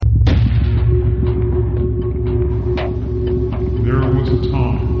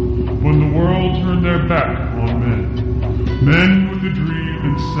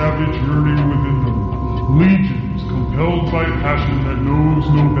yearning within them, legions compelled by passion that knows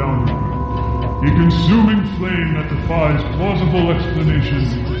no boundary. A consuming flame that defies plausible explanation.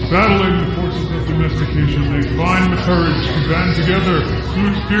 Battling the forces of domestication, they find the courage to band together to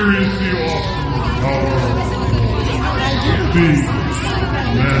experience the awesome power of being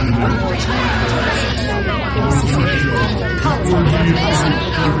man.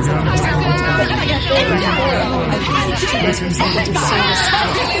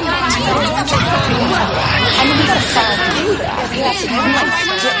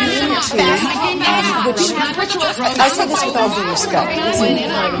 I say this with all due respect.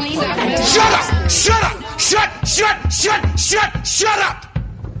 Shut up! Shut up! Shut up!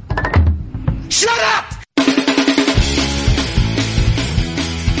 Shut up!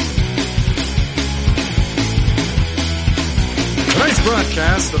 Tonight's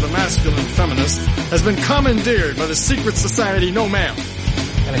broadcast of The Masculine Feminist has been commandeered by the secret society No Ma'am.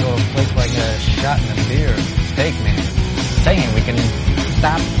 Gotta go to a place like a shot and a beer, steak, man. Saying we can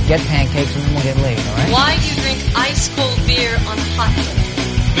stop, get pancakes, and then we'll get laid, alright? Why do you drink ice-cold beer on a hot plate?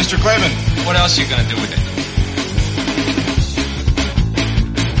 Mr. Clayman, what else are you gonna do with it?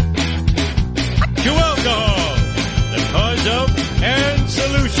 To alcohol, the cause of and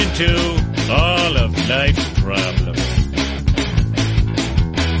solution to all of life's problems.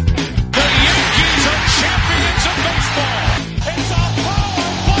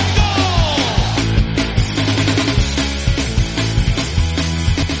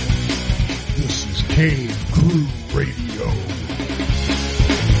 Cave Crew Radio.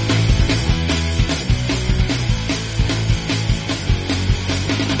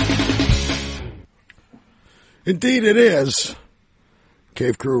 Indeed it is.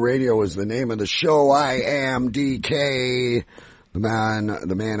 Cave Crew Radio is the name of the show. I am DK, the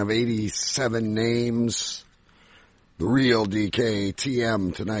man of 87 names. The real DK,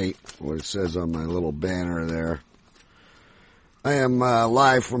 TM tonight, what it says on my little banner there. I am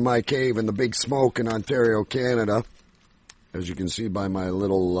live from my cave in the Big Smoke in Ontario, Canada. As you can see by my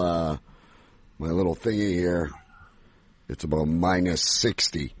little thingy here, it's about minus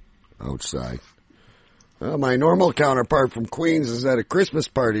 60 outside. Well, my normal counterpart from Queens is at a Christmas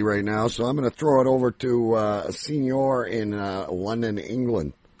party right now, so I'm going to throw it over to a senior in London,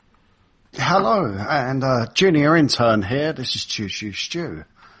 England. Hello, and junior intern here. This is Choo Choo Stu,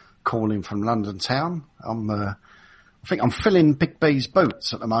 calling from London town. I think I'm filling Big B's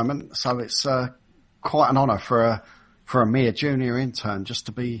boots at the moment, so it's quite an honour for a mere junior intern just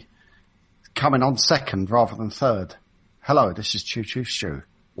to be coming on second rather than third. Hello, this is Choo Choo Stu.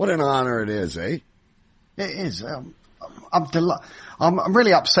 What an honour it is, eh? It is. I'm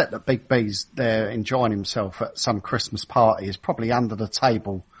really upset that Big B's there enjoying himself at some Christmas party. He's probably under the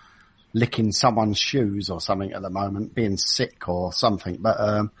table licking someone's shoes or something at the moment, being sick or something. But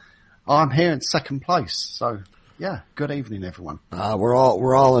I'm here in second place, so. Yeah, good evening, everyone. We're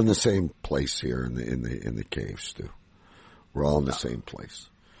all in the same place here in the caves, too. We're all in the same place.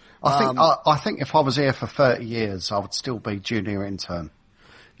 I think if I was here for 30 years, I would still be junior intern.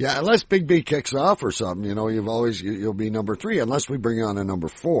 Yeah, unless Big B kicks off or something, you'll be number 3. Unless we bring on a number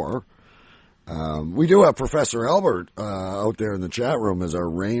 4. We do have Professor Albert out there in the chat room as our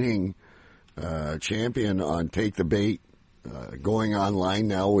reigning champion on Take the Bait, going online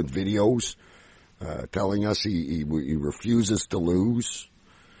now with videos. Telling us he refuses to lose,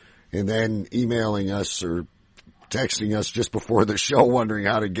 and then emailing us or texting us just before the show wondering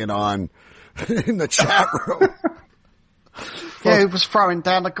how to get on in the chat room. Yeah, he was throwing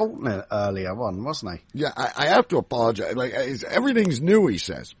down the gauntlet earlier on, wasn't he? Yeah, I have to apologize. Everything's new, he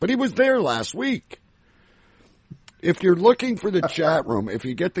says, but he was there last week. If you're looking for the chat room, if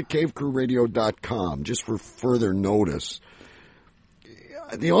you get to cavecrewradio.com, just for further notice,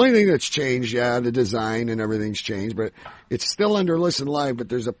 the only thing that's changed, the design and everything's changed, but it's still under Listen Live, but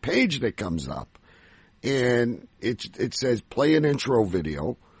there's a page that comes up, and it says play an intro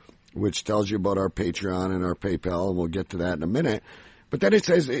video, which tells you about our Patreon and our PayPal, and we'll get to that in a minute. But then it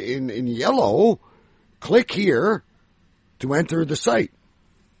says in yellow, click here to enter the site.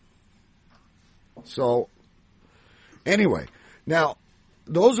 So, anyway, now,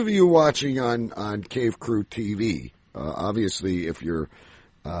 those of you watching on Cave Crew TV, obviously if you're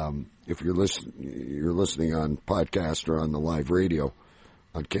listening on podcast or on the live radio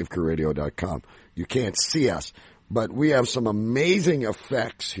on cavecrewradio.com, you can't see us, but we have some amazing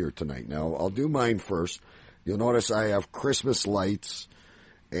effects here tonight. Now, I'll do mine first. You'll notice I have Christmas lights,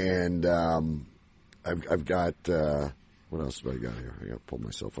 and I've got what else have I got here? I got to pull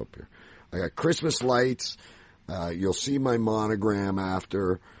myself up here. I got Christmas lights. You'll see my monogram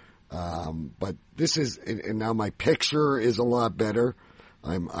after, but this is, and now my picture is a lot better.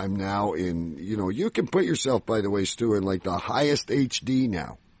 I'm now in, you can put yourself, by the way, Stu, in like the highest HD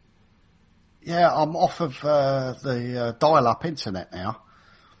now. Yeah, I'm off of the dial-up internet now.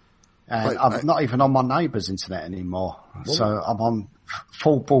 And I'm not even on my neighbour's internet anymore. Well, so I'm on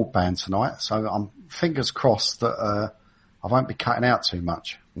full broadband tonight. So I'm fingers crossed that I won't be cutting out too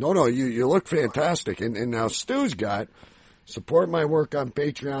much. No, you look fantastic. And now Stu's got support my work on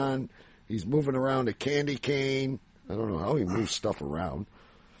Patreon. He's moving around a candy cane. I don't know how he moves stuff around.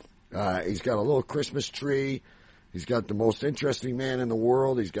 He's got a little Christmas tree. He's got the most interesting man in the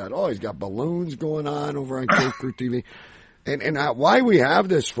world. He's got balloons going on over on Cave Crew TV. And why we have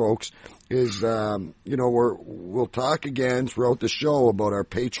this, folks, is, we'll talk again throughout the show about our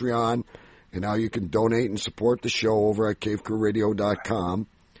Patreon and how you can donate and support the show over at cavecrewradio.com.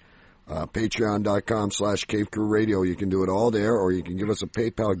 Patreon.com/cavecrewradio. You can do it all there, or you can give us a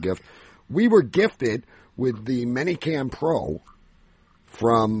PayPal gift. We were gifted with the Minicam Pro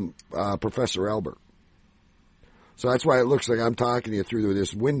from Professor Albert. So that's why it looks like I'm talking to you through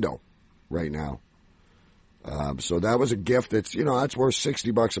this window right now. So that was a gift that's, that's worth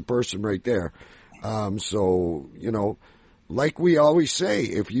 $60 a person right there. Like we always say,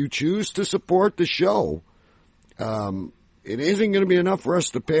 if you choose to support the show, it isn't going to be enough for us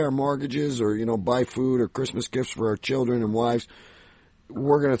to pay our mortgages or, buy food or Christmas gifts for our children and wives.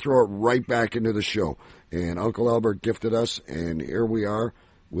 We're going to throw it right back into the show. And Uncle Albert gifted us, and here we are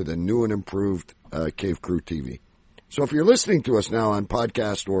with a new and improved Cave Crew TV. So if you're listening to us now on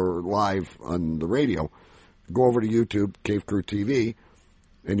podcast or live on the radio, go over to YouTube, Cave Crew TV,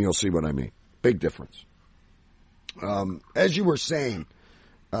 and you'll see what I mean. Big difference. As you were saying,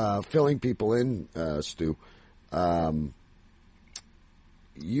 filling people in, Stu,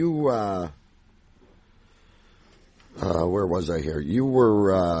 where was I here? You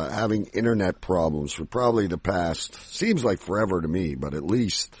were having internet problems for probably the past, seems like forever to me, but at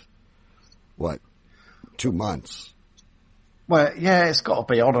least, 2 months? Well, yeah, it's got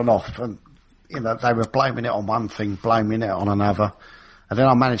to be on and off. And, they were blaming it on one thing, blaming it on another. And then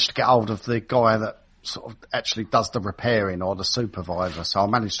I managed to get hold of the guy that sort of actually does the repairing, or the supervisor. So I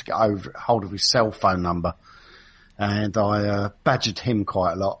managed to get hold of his cell phone number. And I badgered him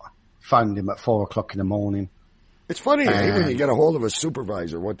quite a lot. Phoned him at 4 o'clock in the morning. It's funny, when you get a hold of a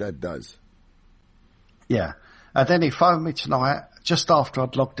supervisor, what that does. Yeah. And then he phoned me tonight, just after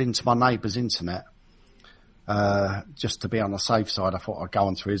I'd logged into my neighbour's internet. Just to be on the safe side, I thought I'd go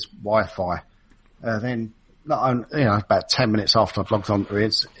onto his Wi-Fi. Then, about 10 minutes after I'd logged onto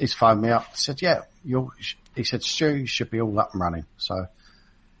his, he's phoned me up. He said, he said, Stu, you should be all up and running. So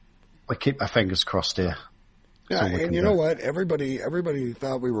we keep our fingers crossed here. Yeah, and you know what? Everybody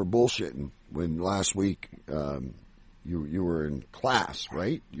thought we were bullshitting when last week you were in class,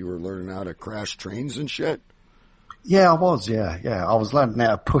 right? You were learning how to crash trains and shit. Yeah, I was. Yeah. I was learning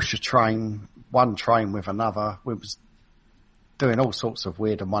how to push one train with another. We was doing all sorts of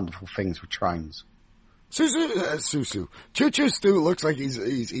weird and wonderful things with trains. Choo Choo Stu looks like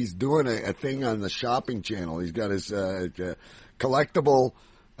he's doing a thing on the shopping channel. He's got his collectible.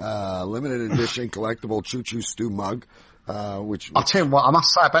 Limited edition collectible Choo Choo Stu mug, which I'll tell you what I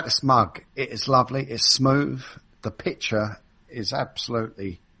must say about this mug. It is lovely. It's smooth. The picture is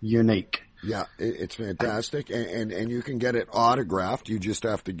absolutely unique. Yeah, it's fantastic, and you can get it autographed. You just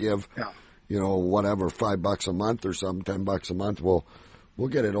have to give, whatever, $5 a month or something, $10 a month. We'll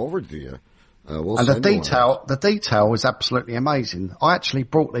get it over to you. And the detail is absolutely amazing. I actually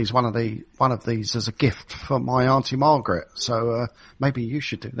brought one of these as a gift for my Auntie Margaret. So maybe you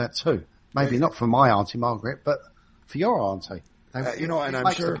should do that too. Maybe not for my Auntie Margaret, but for your auntie. And I'm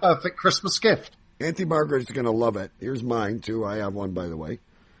makes sure a perfect Christmas gift. Auntie Margaret's going to love it. Here's mine too. I have one, by the way.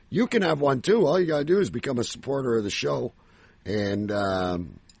 You can have one too. All you got to do is become a supporter of the show, and it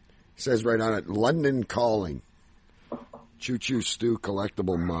says right on it, London Calling. Choo Choo Stu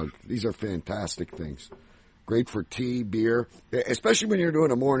collectible mug. These are fantastic things. Great for tea, beer, especially when you're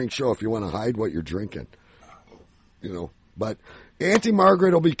doing a morning show if you want to hide what you're drinking. But Auntie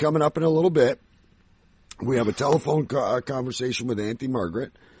Margaret will be coming up in a little bit. We have a telephone conversation with Auntie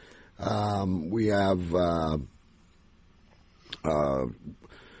Margaret. We have a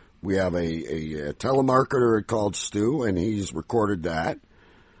telemarketer called Stu, and he's recorded that.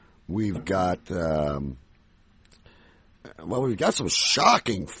 We've got... we've got some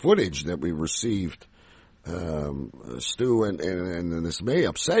shocking footage that we received, Stu, and this may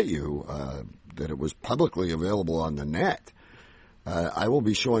upset you, that it was publicly available on the net. I will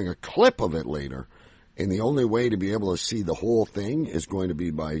be showing a clip of it later, and the only way to be able to see the whole thing is going to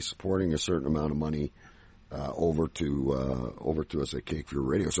be by supporting a certain amount of money over to us at Cave Crew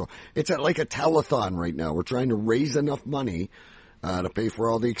Radio. So it's like a telethon right now. We're trying to raise enough money to pay for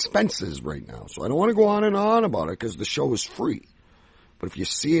all the expenses right now. So I don't want to go on and on about it because the show is free. But if you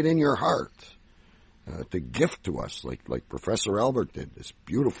see it in your heart to gift to us, like Professor Albert did, this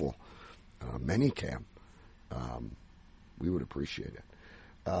beautiful Minicam, we would appreciate it.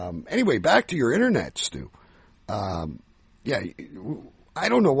 Anyway, back to your internet, Stu. Yeah, I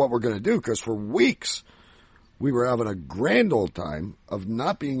don't know what we're going to do because for weeks we were having a grand old time of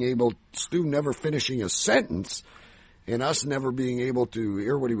not being able, Stu never finishing a sentence and us never being able to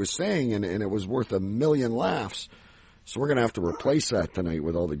hear what he was saying, and it was worth 1 million laughs. So we're going to have to replace that tonight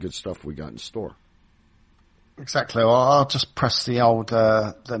with all the good stuff we got in store. Exactly. Well, I'll just press the old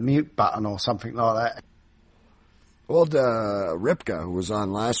the mute button or something like that. Old Ripka, who was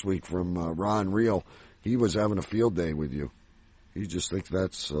on last week from Raw and Real, he was having a field day with you. He just thinks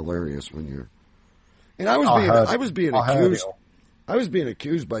that's hilarious when you're. And I was being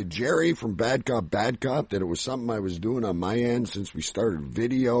accused by Jerry from Bad Cop that it was something I was doing on my end since we started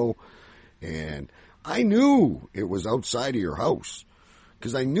video, and I knew it was outside of your house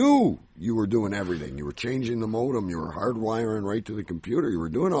because I knew you were doing everything. You were changing the modem, you were hardwiring right to the computer, you were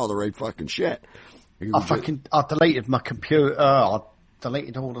doing all the right fucking shit. I deleted my computer. I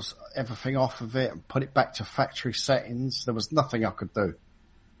deleted everything off of it and put it back to factory settings. There was nothing I could do.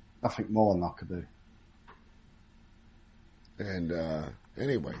 Nothing more than I could do. And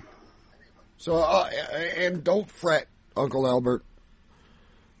anyway, so and don't fret, Uncle Albert.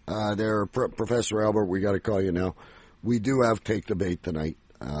 Professor Albert, we got to call you now. We do have Take the Bait tonight,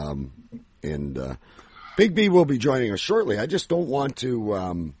 and Big B will be joining us shortly. I just don't want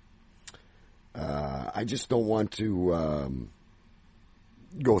to.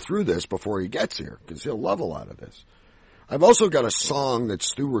 Go through this before he gets here because he'll love a lot of this. I've also got a song that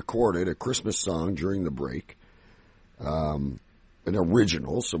Stu recorded, a Christmas song during the break. An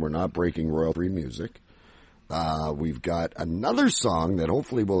original, so we're not breaking royalty music. We've got another song that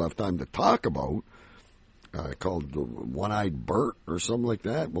hopefully we'll have time to talk about, called One-Eyed Bert or something like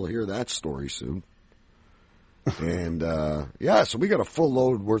that. We'll hear that story soon. And, so we got a full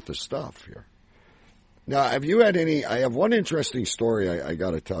load worth of stuff here. Now, have you had any, I have one interesting story I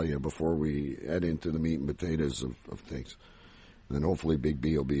got to tell you before we head into the meat and potatoes of things. And then hopefully Big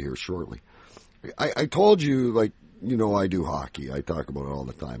B will be here shortly. I told you, I do hockey. I talk about it all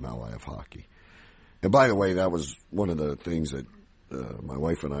the time, how I have hockey. And by the way, that was one of the things that my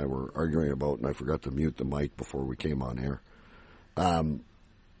wife and I were arguing about, and I forgot to mute the mic before we came on air.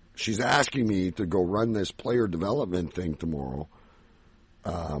 She's asking me to go run this player development thing tomorrow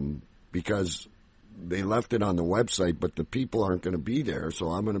because they left it on the website, but the people aren't going to be there, so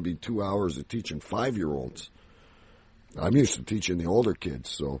I'm going to be 2 hours of teaching 5-year-olds. I'm used to teaching the older kids,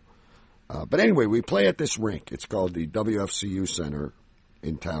 so... but anyway, we play at this rink. It's called the WFCU Center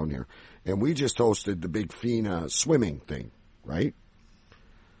in town here. And we just hosted the big FINA swimming thing, right?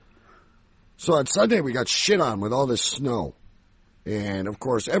 So on Sunday, we got shit on with all this snow. And, of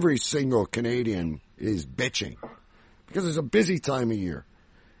course, every single Canadian is bitching because it's a busy time of year.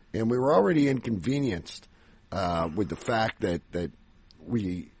 And we were already inconvenienced with the fact that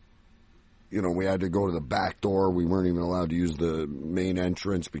we had to go to the back door. We weren't even allowed to use the main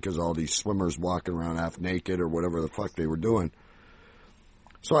entrance because all these swimmers walking around half naked or whatever the fuck they were doing.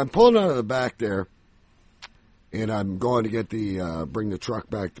 So I'm pulling out of the back there, and I'm going to get bring the truck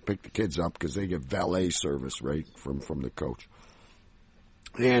back to pick the kids up because they get valet service, right, from the coach.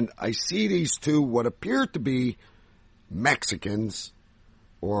 And I see these two, what appear to be Mexicans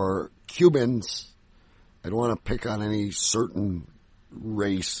or Cubans. I don't want to pick on any certain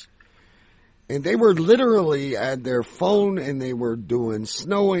race. And they were literally at their phone and they were doing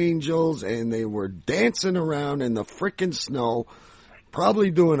snow angels and they were dancing around in the frickin' snow,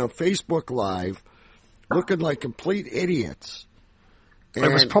 probably doing a Facebook Live, looking like complete idiots. And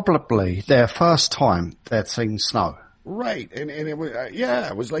it was probably their first time they'd seen snow. Right. And it was,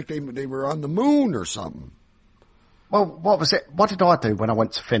 it was like they were on the moon or something. Well, what was it? What did I do when I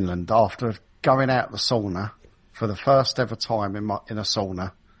went to Finland after going out the sauna for the first ever time in a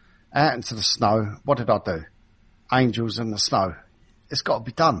sauna, out into the snow? What did I do? Angels in the snow. It's got to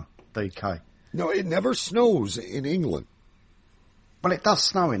be done, DK. No, it never snows in England. Well, it does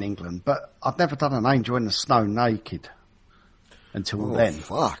snow in England, but I've never done an angel in the snow naked until then.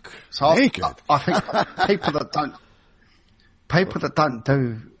 Fuck. So naked. I think people that don't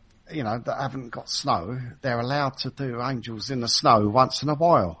do, that haven't got snow, they're allowed to do angels in the snow once in a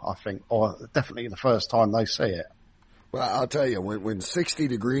while, I think, or definitely the first time they see it. Well, I'll tell you, when 60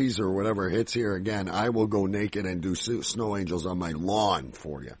 degrees or whatever hits here again, I will go naked and do snow angels on my lawn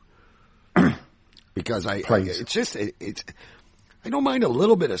for you. Because I don't mind a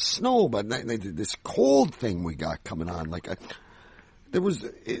little bit of snow, but this cold thing we got coming on, there was,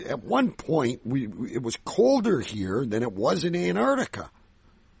 at one point, it was colder here than it was in Antarctica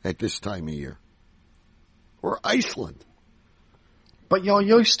at this time of year. Or Iceland. But you're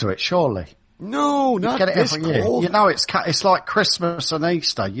used to it, surely. No, not get it this every year. cold. You know it's like Christmas and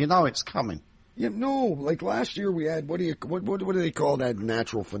Easter. You know it's coming. Yeah, no, like last year we had, what do they call that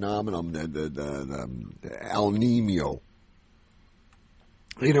natural phenomenon, the El Nino.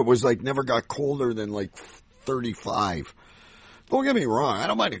 And it was like never got colder than like 35. Don't get me wrong, I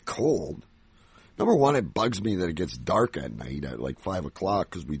don't mind it cold. Number one, it bugs me that it gets dark at night at like 5 o'clock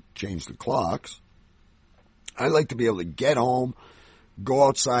because we changed the clocks. I like to be able to get home, go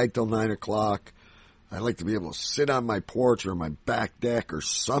outside till 9 o'clock. I like to be able to sit on my porch or my back deck or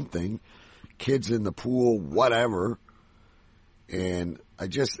something. Kids in the pool, whatever. And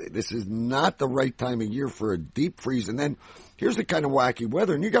this is not the right time of year for a deep freeze. And then here's the kind of wacky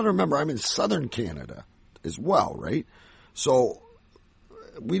weather. And you got to remember, I'm in southern Canada as well, right? So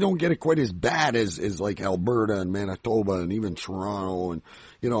we don't get it quite as bad as like Alberta and Manitoba and even Toronto. And,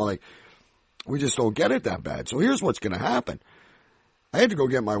 like, we just don't get it that bad. So here's what's going to happen. I had to go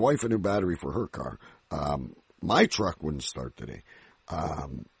get my wife a new battery for her car. My truck wouldn't start today.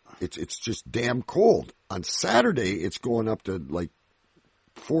 It's just damn cold. On Saturday, it's going up to like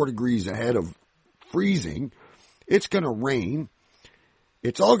 4 degrees ahead of freezing. It's going to rain.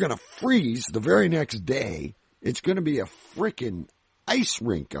 It's all going to freeze the very next day. It's going to be a frickin' ice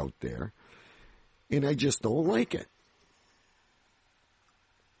rink out there. And I just don't like it.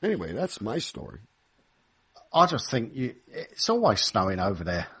 Anyway, that's my story. I just think it's always snowing over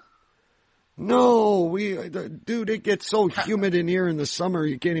there. No, dude, it gets so humid in here in the summer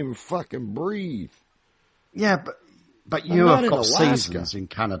you can't even fucking breathe. Yeah, but you have got seasons in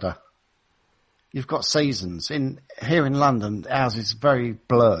Canada. You've got seasons. Here in London, ours is very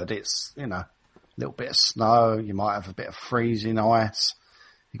blurred. It's, a little bit of snow. You might have a bit of freezing ice.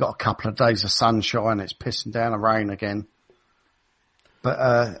 You've got a couple of days of sunshine. It's pissing down the rain again. But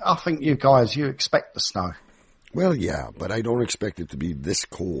I think you guys, you expect the snow. Well, yeah, but I don't expect it to be this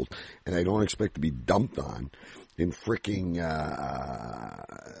cold, and I don't expect to be dumped on in freaking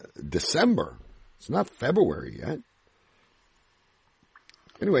December. It's not February yet.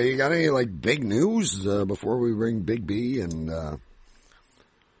 Anyway, you got any, big news before we bring Big B? And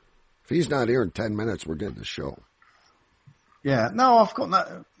if he's not here in 10 minutes, we're getting the show. Yeah, no, I've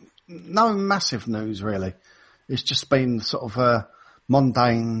got no massive news, really. It's just been sort of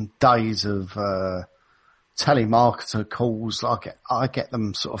mundane days of telemarketer calls. I get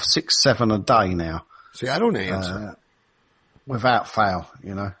them sort of 6-7 a day now. See, I don't answer without fail,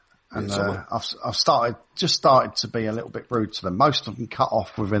 And I've started to be a little bit rude to them. Most of them cut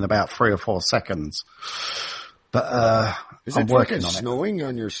off within about 3 or 4 seconds. But is I'm it working on snowing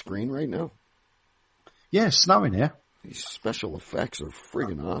on your screen right now? Yeah, it's snowing here. These special effects are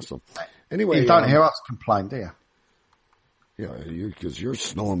friggin' awesome. Anyway, you don't hear us complain, do you? Yeah, because you're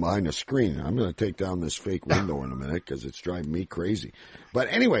snowing behind the screen. I'm going to take down this fake window in a minute because it's driving me crazy.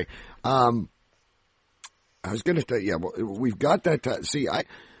 But anyway, I was going to tell you, we've got that.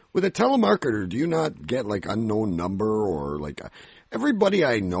 With a telemarketer, do you not get unknown number or everybody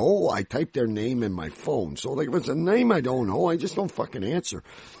I know, I type their name in my phone. So if it's a name I don't know, I just don't fucking answer.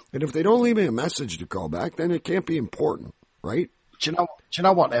 And if they don't leave me a message to call back, then it can't be important, right? Do you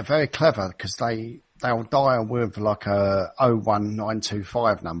know what? They're very clever because they'll dial with a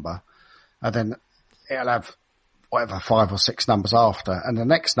 01925 number, and then it'll have whatever 5 or 6 numbers after, and the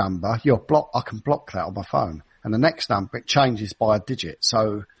next number I can block that on my phone, and the next number it changes by a digit.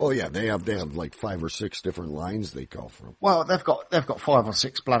 So they have 5 or 6 different lines they call from. Well, they've got 5 or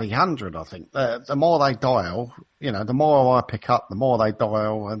 6 bloody hundred. I think the more they dial, the more I pick up, the more they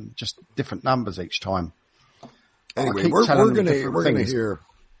dial, and just different numbers each time. Anyway, we're gonna hear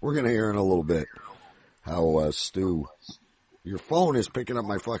in a little bit how Stu, your phone is picking up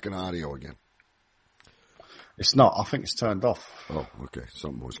my fucking audio again. It's not. I think it's turned off. Oh, okay.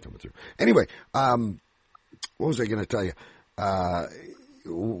 Something was coming through. Anyway, what was I going to tell you?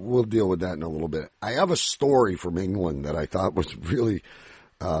 We'll deal with that in a little bit. I have a story from England that I thought was really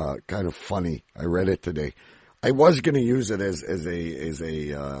kind of funny. I read it today. I was going to use it as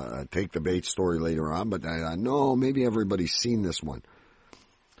a take the bait story later on, but I no, maybe everybody's seen this one.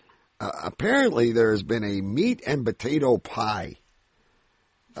 Apparently, there has been a meat and potato pie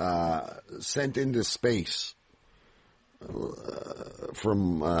sent into space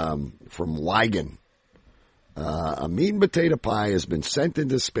from Wigan. A meat and potato pie has been sent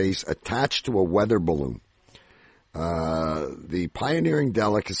into space attached to a weather balloon. The pioneering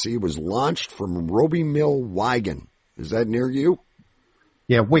delicacy was launched from Roby Mill, Wigan. Is that near you?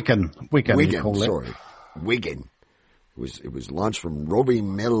 Yeah, Wigan. Wigan, sorry. Wigan. It was launched from Robbie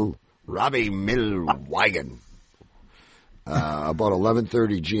Mill Wagon, about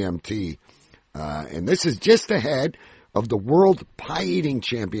 11:30 GMT, and this is just ahead of the World Pie Eating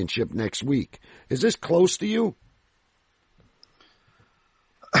Championship next week. Is this close to you?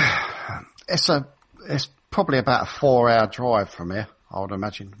 It's probably about a 4-hour drive from here, I would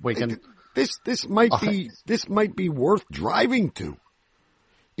imagine. This might be worth driving to.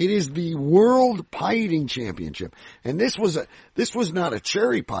 It is the World Pie Eating Championship, and this was not a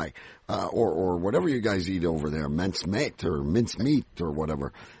cherry pie or whatever you guys eat over there, mincemeat or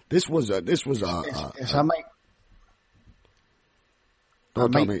whatever. This was a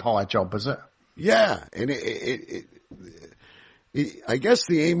meat pie job, is it? Yeah, and I guess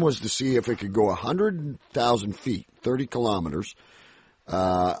the aim was to see if it could go 100,000 feet, 30 kilometers,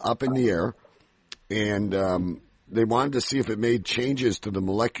 up in the air, and they wanted to see if it made changes to the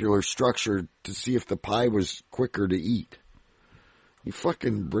molecular structure to see if the pie was quicker to eat. You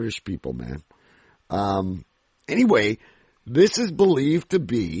fucking British people, man. Anyway, this is believed to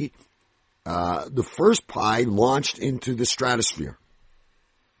be the first pie launched into the stratosphere.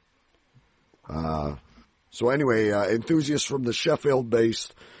 So anyway, enthusiasts from the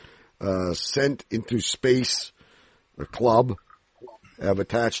Sheffield-based Sent into Space club have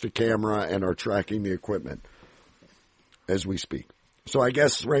attached a camera and are tracking the equipment as we speak. So I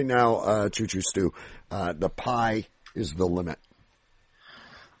guess right now, Choo Choo Stu, the pie is the limit.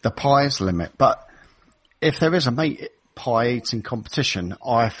 The pie is the limit, but if there is a meat pie eating competition,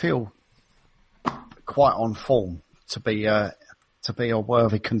 I feel quite on form to be a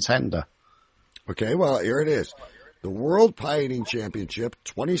worthy contender. Okay, well, here it is. The World Pie Eating Championship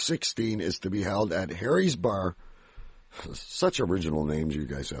 2016 is to be held at Harry's Bar. Such original names you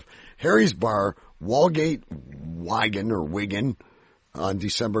guys have. Harry's Bar, Walgate, Wigan, on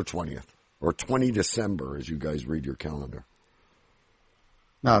December 20th. Or 20 December, as you guys read your calendar.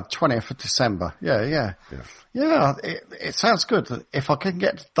 No, 20th of December. Yeah, it sounds good. If I can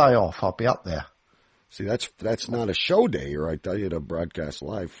get the day off, I'll be up there. See, that's not a show day, or I tell you to broadcast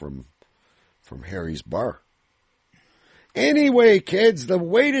live from Harry's Bar. Anyway, kids, the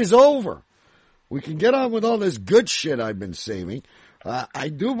wait is over. We can get on with all this good shit I've been saving. I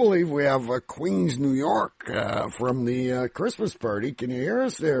do believe we have Queens, New York, from the Christmas party. Can you hear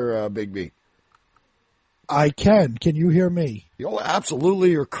us there, Big B? I can. Can you hear me? Oh,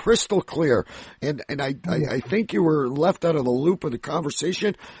 absolutely. You're crystal clear. And I think you were left out of the loop of the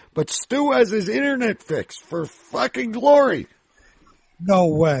conversation, but Stu has his internet fixed, for fucking glory. No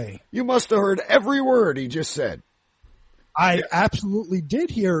way. You must have heard every word he just said. I absolutely did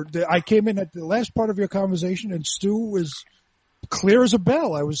hear. I came in at the last part of your conversation, and Stu was clear as a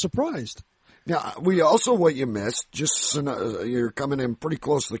bell. I was surprised. Now, what you missed, just so you're coming in pretty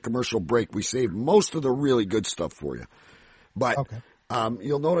close to the commercial break. We saved most of the really good stuff for you. But okay.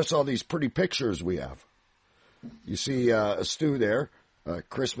 You'll notice all these pretty pictures we have. You see a Stu there, a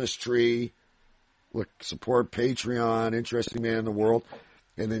Christmas tree. Look, support Patreon, interesting man in the world.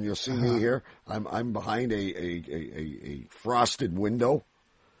 And then you'll see me here. I'm behind a frosted window.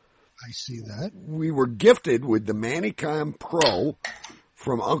 I see that. We were gifted with the Manicom Pro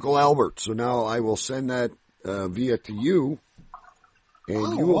from Uncle Albert. So now I will send that via to you.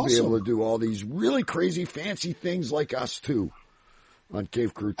 And you will be able to do all these really crazy, fancy things like us, too, on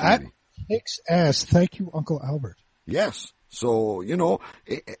Cave Crew TV. That kicks ass. Thank you, Uncle Albert. Yes. So,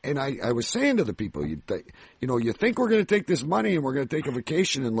 and I was saying to the people, you think we're going to take this money and we're going to take a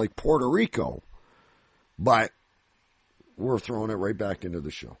vacation in like Puerto Rico, but we're throwing it right back into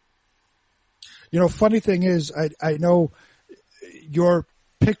the show. Funny thing is, I know your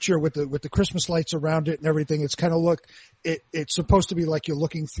picture with the Christmas lights around it and everything. It's kind of it's supposed to be like you're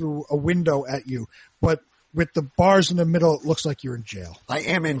looking through a window at you, but with the bars in the middle, it looks like you're in jail. I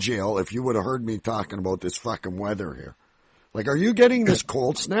am in jail. If you would have heard me talking about this fucking weather here. Like, are you getting this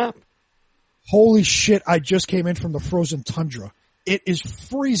cold snap? Holy shit, I just came in from the frozen tundra. It is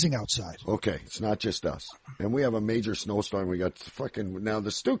freezing outside. Okay, it's not just us. And we have a major snowstorm. We got now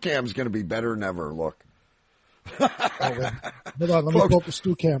the Stu Cam's going to be better than ever, look. Hold on, let me pull up the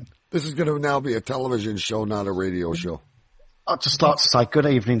Stu Cam. This is going to now be a television show, not a radio show. I'd just like to say good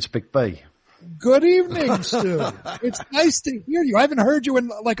evening to Big B. Good evening, Stu. It's nice to hear you. I haven't heard you in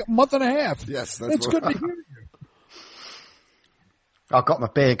like a month and a half. Yes, it's good to hear you. I've got my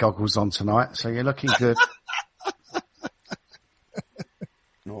beer goggles on tonight, so you're looking good.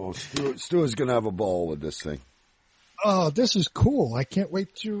 Oh, Stu is going to have a ball with this thing. Oh, this is cool. I can't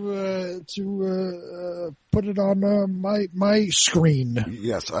wait to put it on my screen.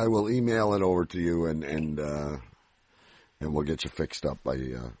 Yes, I will email it over to you and we'll get you fixed up by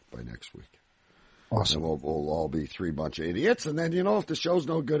next week. Awesome. And we'll all be three bunch of idiots. And then, if the show's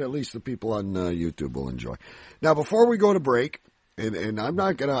no good, at least the people on YouTube will enjoy. Now, before we go to break, and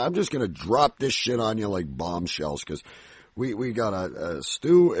I'm just gonna drop this shit on you like bombshells, because we got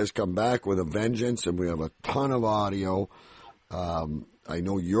Stu has come back with a vengeance, and we have a ton of audio. I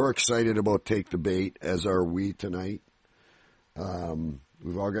know you're excited about Take the Bait, as are we tonight.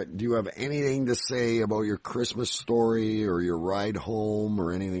 We've all got. Do you have anything to say about your Christmas story or your ride home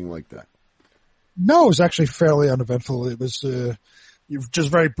or anything like that? No, it was actually fairly uneventful. It was just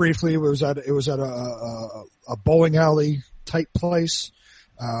very briefly. It was at a bowling alley type place.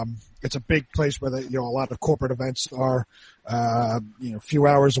 It's a big place where a lot of corporate events are. A few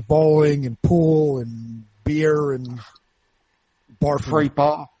hours of bowling and pool and beer and bar food. Free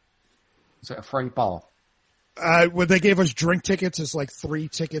bar. Is it a free bar? When they gave us drink tickets, it's like 3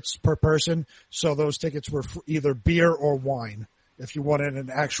 tickets per person. So those tickets were either beer or wine. If you wanted an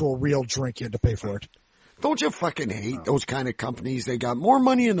actual real drink, you had to pay for it. Don't you fucking hate those kind of companies? They got more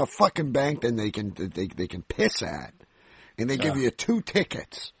money in the fucking bank than they can piss at, and they give you 2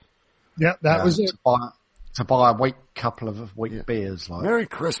 tickets. Yeah, that was it. To buy a couple of weak beers. Like. Merry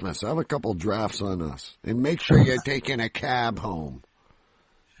Christmas. Have a couple drafts on us, and make sure you're taking a cab home.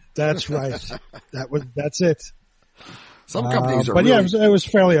 That's right. That's it. Some companies are. But really... yeah, it was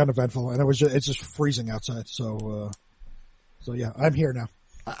fairly uneventful, and it's just freezing outside. So yeah, I'm here now.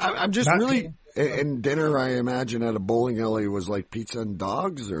 I'm just really. And dinner, I imagine, at a bowling alley was like pizza and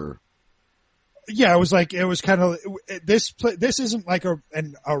dogs, or. Yeah, it was kind of this. This isn't like a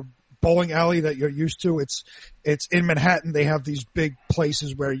bowling alley that you're used to. It's in Manhattan. They have these big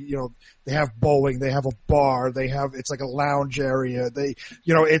places where they have bowling, they have a bar, it's like a lounge area.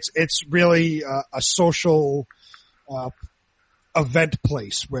 It's really a social event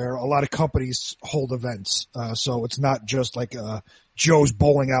place where a lot of companies hold events. So it's not just like Joe's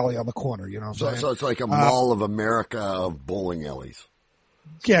bowling alley on the corner, So it's like a Mall of America of bowling alleys.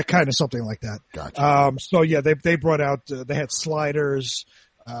 Yeah, kind of something like that. Gotcha. So yeah, they brought out, they had sliders,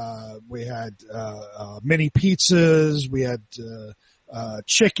 we had, mini pizzas, we had,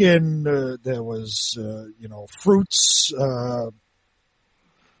 chicken, there was, fruits,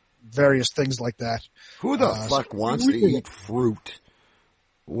 various things like that. Who the fuck wants to eat fruit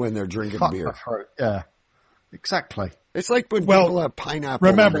when they're drinking beer? Fruit. Yeah, exactly. It's like when people have pineapple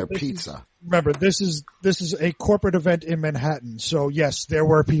on their pizza. Remember, this is a corporate event in Manhattan, so yes, there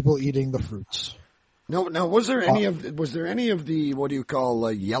were people eating the fruits. No, was there any of the what do you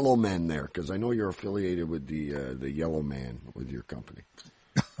call yellow men there? Because I know you're affiliated with the yellow man with your company.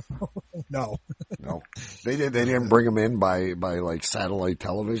 No, they didn't bring them in by like satellite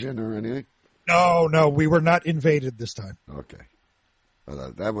television or anything. No, we were not invaded this time. Okay,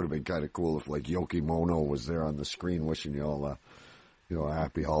 that would have been kind of cool if like Yoki Mono was there on the screen wishing you all a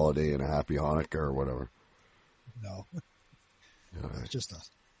happy holiday and a happy Hanukkah or whatever. No, it's just us.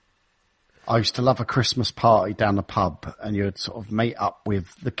 I used to love a Christmas party down the pub, and you'd sort of meet up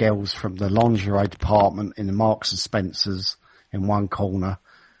with the girls from the lingerie department in the Marks and Spencer's in one corner,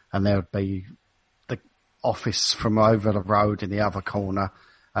 and there would be the office from over the road in the other corner.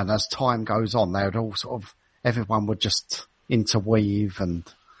 And as time goes on, they would all everyone would just interweave and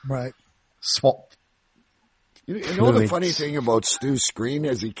swap. You know the funny thing about Stu's screen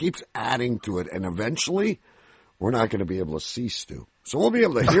is he keeps adding to it, and eventually we're not going to be able to see Stu. So we'll be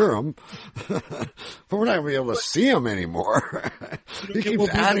able to hear him, but we're not going to be able to see him anymore. He keeps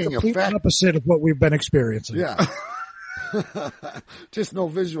adding the effect. Opposite of what we've been experiencing. Yeah. Just no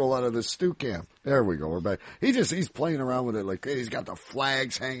visual out of the Stu cam. There we go. We're back. He's playing around with it like he's got the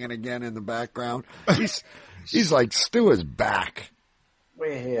flags hanging again in the background. He's like, Stu is back.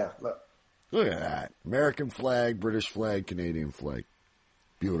 We're here. Look at that. American flag, British flag, Canadian flag.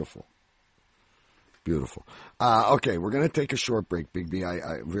 Beautiful. Beautiful. Okay, we're going to take a short break, Big B.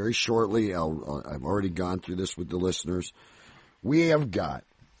 I very shortly, I've already gone through this with the listeners. We have got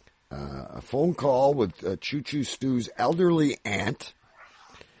a phone call with Choo Choo Stu's elderly aunt.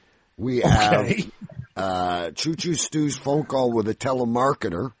 We have Choo Choo Stu's phone call with a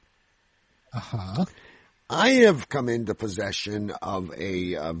telemarketer. Uh-huh. I have come into possession of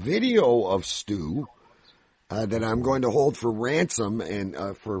a video of Stu that I'm going to hold for ransom and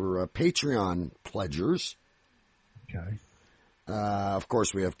for Patreon pledgers. Okay. Of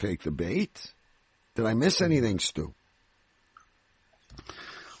course, we have Take the Bait. Did I miss anything, Stu?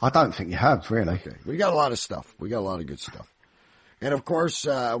 I don't think you have, really. Okay. We got a lot of stuff. We got a lot of good stuff. And, of course,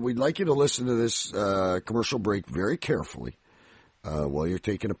 we'd like you to listen to this commercial break very carefully while you're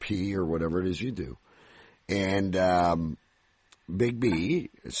taking a pee or whatever it is you do. And Big B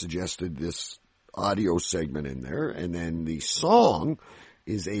suggested this audio segment in there, and then the song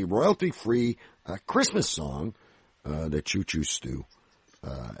is a royalty-free Christmas song that Choo Choo Stu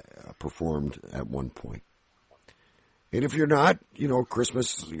performed at one point. And if you're not,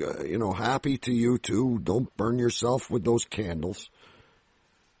 Christmas, happy to you too. Don't burn yourself with those candles.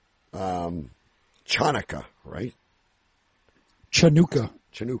 Chanukah, right? Chanukah.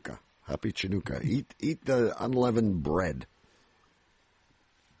 Happy Chanukah. Eat the unleavened bread,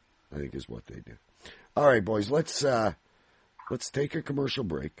 I think is what they do. All right, boys, let's take a commercial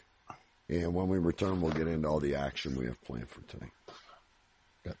break. And when we return, we'll get into all the action we have planned for tonight.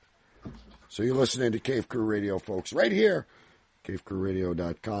 Good. So you're listening to Cave Crew Radio, folks, right here,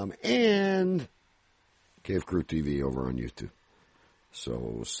 cavecrewradio.com and Cave Crew TV over on YouTube.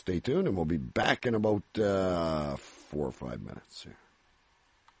 So stay tuned, and we'll be back in about 4 or 5 minutes here.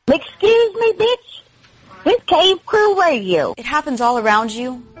 Excuse me, bitch. This Cave Crew Radio. It happens all around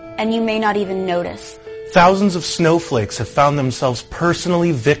you, and you may not even notice. Thousands of snowflakes have found themselves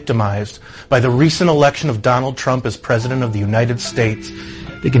personally victimized by the recent election of Donald Trump as President of the United States.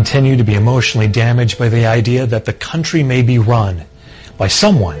 They continue to be emotionally damaged by the idea that the country may be run by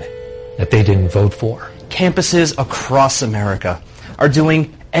someone that they didn't vote for. Campuses across America are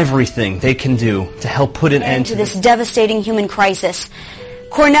doing everything they can do to help put an end to this devastating human crisis.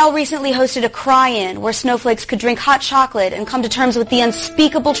 Cornell recently hosted a cry-in where snowflakes could drink hot chocolate and come to terms with the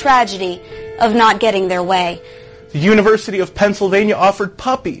unspeakable tragedy of not getting their way. The University of Pennsylvania offered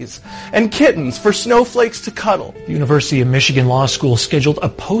puppies and kittens for snowflakes to cuddle. The University of Michigan Law School scheduled a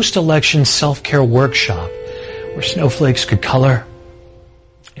post-election self-care workshop where snowflakes could color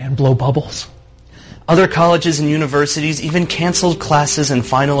and blow bubbles. Other colleges and universities even canceled classes and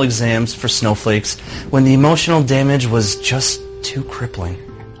final exams for snowflakes when the emotional damage was just too crippling.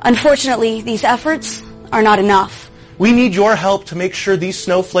 Unfortunately, these efforts are not enough. We need your help to make sure these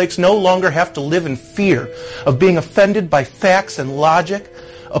snowflakes no longer have to live in fear of being offended by facts and logic,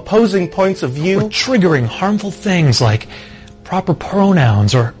 opposing points of view, or triggering harmful things like proper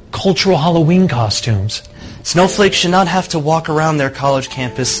pronouns or cultural Halloween costumes. Snowflakes should not have to walk around their college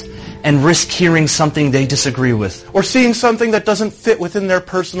campus and risk hearing something they disagree with, or seeing something that doesn't fit within their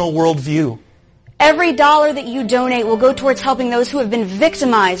personal worldview. Every dollar that you donate will go towards helping those who have been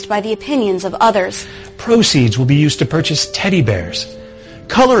victimized by the opinions of others. Proceeds will be used to purchase teddy bears,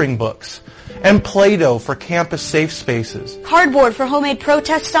 coloring books, and Play-Doh for campus safe spaces, cardboard for homemade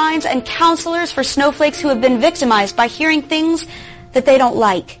protest signs, and counselors for snowflakes who have been victimized by hearing things that they don't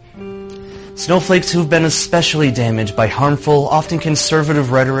like. Snowflakes who have been especially damaged by harmful, often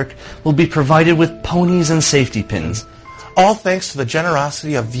conservative rhetoric will be provided with ponies and safety pins. All thanks to the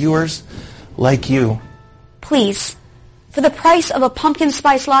generosity of viewers like you. Please, for the price of a pumpkin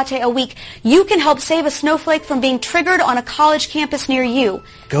spice latte a week, you can help save a snowflake from being triggered on a college campus near you.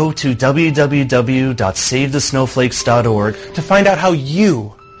 Go to www.savethesnowflakes.org to find out how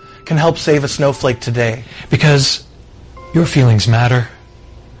you can help save a snowflake today. Because your feelings matter,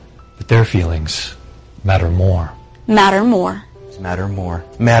 but their feelings matter more. Matter more. Matter more.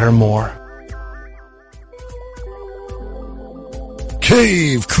 Matter more.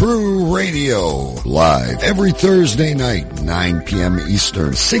 Cave Crew Radio, live every Thursday night, 9 p.m.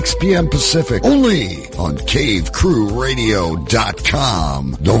 Eastern, 6 p.m. Pacific, only on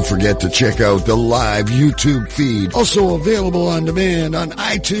cavecrewradio.com. Don't forget to check out the live YouTube feed, also available on demand on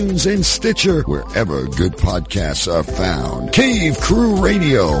iTunes and Stitcher, wherever good podcasts are found. Cave Crew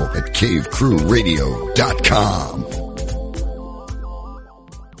Radio at cavecrewradio.com.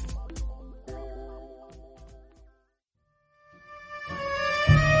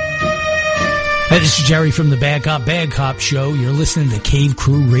 Hey, this is Jerry from the Bad Cop Show. You're listening to Cave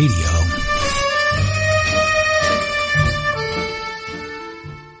Crew Radio.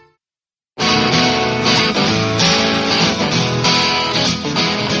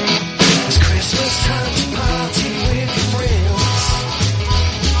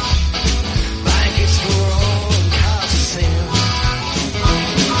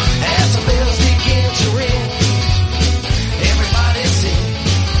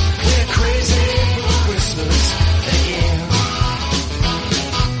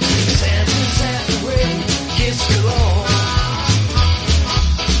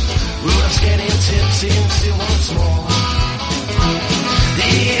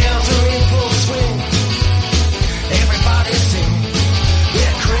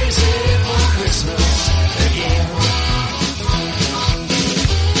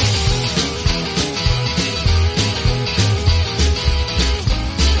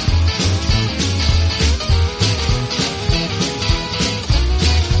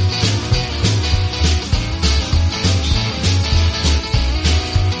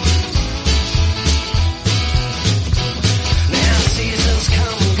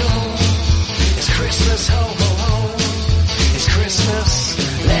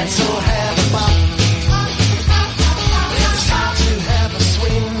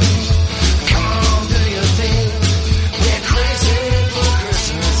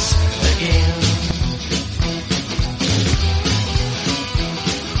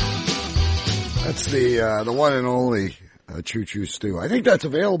 the one and only Choo Choo Stu. I think that's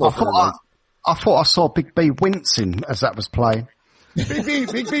available I thought I saw Big B wincing as that was playing. Big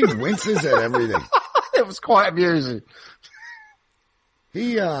B winces at everything. It was quite amusing.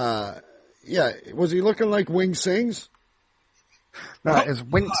 He, was he looking like Wing Sings? No, it was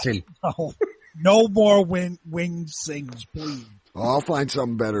wincing. No more Wing Sings, please. Oh, I'll find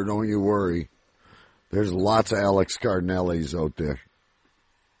something better, don't you worry. There's lots of Alex Cardinellis out there.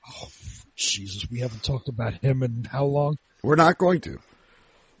 Oh, Jesus, we haven't talked about him in how long? We're not going to.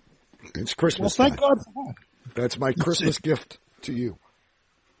 It's Christmas time. God for that. That's my Christmas gift to you.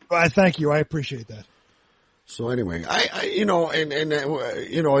 I thank you. I appreciate that. So anyway, as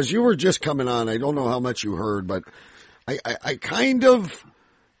you were just coming on, I don't know how much you heard, but I kind of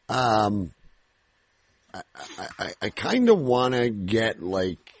want to get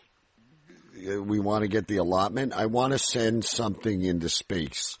we want to get the allotment. I want to send something into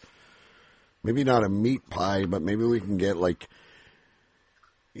space. Maybe not a meat pie, but maybe we can get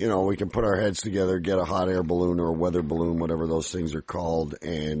we can put our heads together, get a hot air balloon or a weather balloon, whatever those things are called,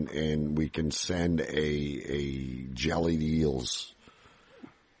 and we can send a jellied eels,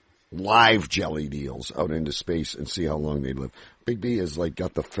 live jellied eels out into space and see how long they live. Big B has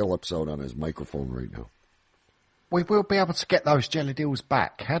got the Phillips out on his microphone right now. We will be able to get those jellied eels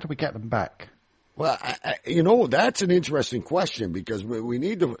back. How do we get them back? Well, that's an interesting question because we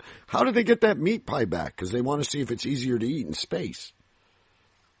need to. How do they get that meat pie back? Because they want to see if it's easier to eat in space.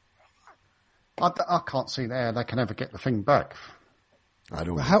 I can't see there they can ever get the thing back. I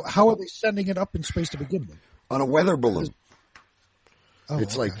don't know. How are they sending it up in space to begin with? On a weather balloon.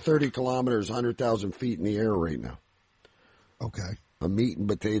 It's okay. 30 kilometers, 100,000 feet in the air right now. Okay. A meat and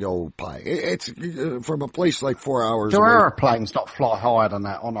potato pie. It's from a place 4 hours Do away. aeroplanes not fly higher than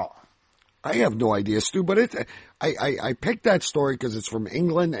that or not? I have no idea, Stu, but I picked that story because it's from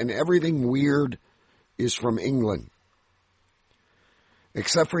England and everything weird is from England.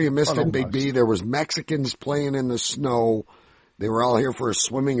 Except for you missed it, Big B. There was Mexicans playing in the snow. They were all here for a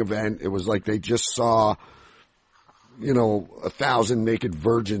swimming event. It was like they just saw, 1,000 naked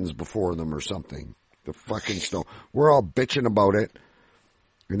virgins before them or something. The fucking snow. We're all bitching about it.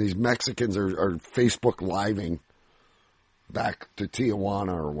 And these Mexicans are Facebook living back to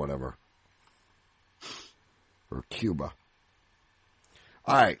Tijuana or whatever. Or Cuba.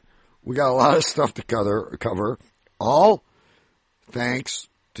 All right. We got a lot of stuff to cover. All thanks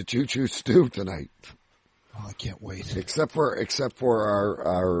to Choo Choo Stu tonight. Oh, I can't wait. Except for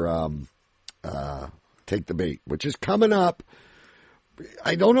our Take the Bait, which is coming up.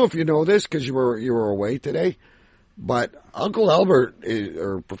 I don't know if you know this because you were away today, but Uncle Albert,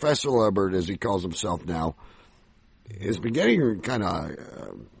 or Professor Albert as he calls himself now, has been getting kind of,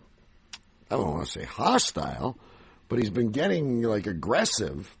 I don't want to say hostile, but he's been getting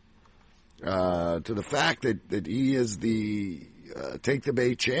aggressive to the fact that he is the Take the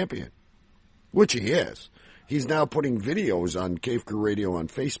Bait champion, which he is. He's now putting videos on Cave Crew Radio on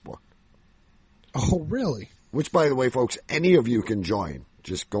Facebook. Oh, really? Which, by the way, folks, any of you can join.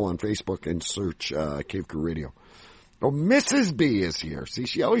 Just go on Facebook and search Cave Crew Radio. Oh, Mrs. B is here. See,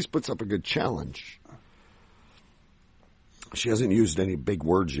 she always puts up a good challenge. She hasn't used any big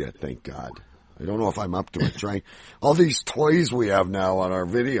words yet, thank God. I don't know if I'm up to it. Trying all these toys we have now on our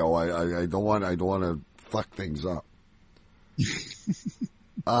video. I don't want to fuck things up.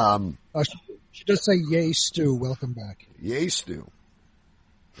 She does say, "Yay, Stu! Welcome back." Yay, Stu!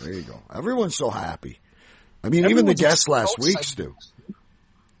 There you go. Everyone's so happy. I mean, even the guest last week, Stu.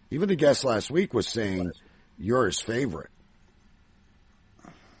 Even the guest last week was saying you're his favorite.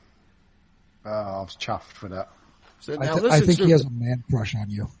 I was chuffed with that. So I think he has a man crush on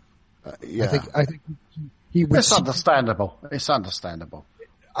you. Yeah. I think he would. It's understandable. It's understandable.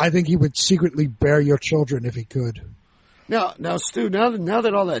 I think he would secretly bear your children if he could. Now, Stu, now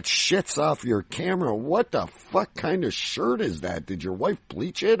that all that shit's off your camera, what the fuck kind of shirt is that? Did your wife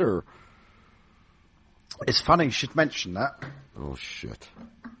bleach it, or? It's funny you should mention that. Oh, shit.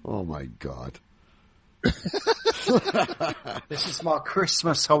 Oh, my God. This is my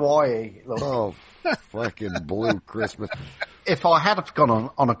Christmas Hawaii look. Oh, fucking blue Christmas. If I had have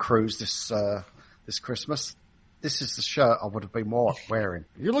gone on a cruise this Christmas, this is the shirt I would have been wearing.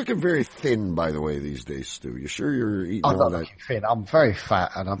 You're looking very thin, by the way, these days, Stu. You sure you're eating I'm all not that? looking thin. I'm very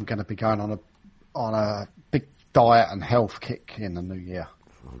fat, and I'm going to be going on a big diet and health kick in the new year.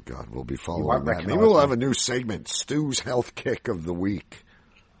 Oh, God, we'll be following that. Maybe we'll have a new segment, Stu's Health Kick of the Week.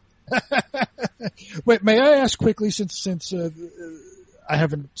 Wait, may I ask quickly, since I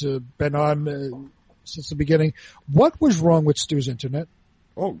haven't been on since the beginning, what was wrong with Stu's internet?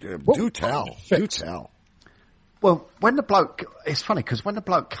 Oh, do tell. Do tell. Well, when the bloke, it's funny because when the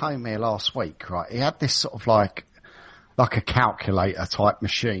bloke came here last week, right, he had this sort of like a calculator type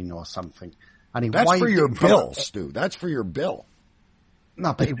machine or something. And he That's waved for your it in front bill, of, Stu. That's for your bill.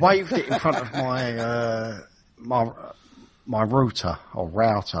 No, but he waved it in front of my router, or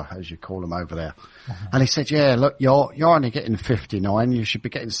router, as you call them over there. And he said, yeah, look, you're only getting 59, you should be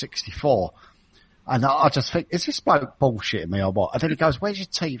getting 64. And I just think, is this bloke bullshitting me or what? And then he goes, where's your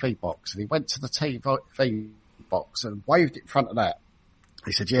TV box? And he went to the TV box and waved it in front of that.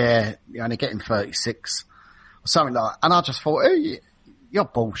 He said, yeah, you're only getting 36 or something like that. And I just thought, hey, you're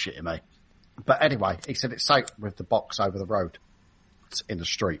bullshitting me. But anyway, he said it's safe with the box over the road. It's in the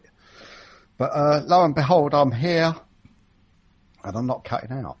street. But lo and behold, I'm here and I'm not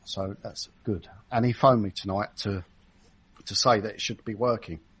cutting out. So that's good. And he phoned me tonight to say that it should be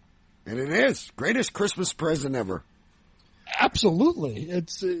working. And it is. Greatest Christmas present ever. Absolutely.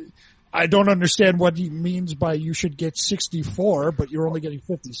 It's. I don't understand what he means by you should get 64, but you're only getting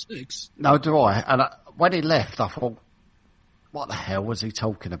 56. No, do I? And when he left, I thought, what the hell was he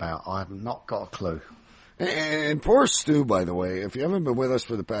talking about? I have not got a clue. And poor Stu, by the way, if you haven't been with us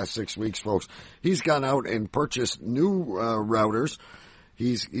for the past 6 weeks, folks, he's gone out and purchased new routers.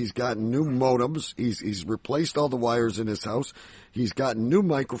 He's gotten new modems. He's replaced all the wires in his house. He's gotten new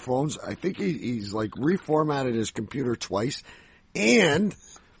microphones. I think he's like reformatted his computer twice, and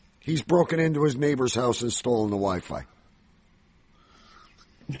he's broken into his neighbor's house and stolen the Wi-Fi.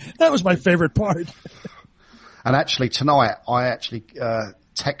 That was my favorite part. And actually tonight, I actually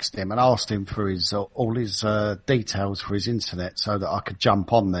texted him and asked him for his all his details for his internet so that I could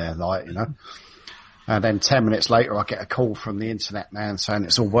jump on there, like, you know. And then 10 minutes later, I get a call from the internet man saying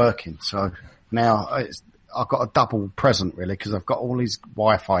it's all working. So now I've got a double present, really, because I've got all these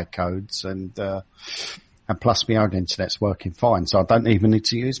Wi-Fi codes and plus my own internet's working fine. So I don't even need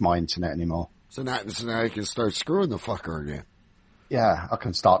to use my internet anymore. So now you can start screwing the fucker again. Yeah, I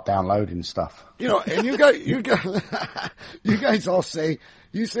can start downloading stuff. You know, and you guys all say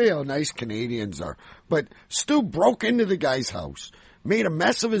how nice Canadians are. But Stu broke into the guy's house, made a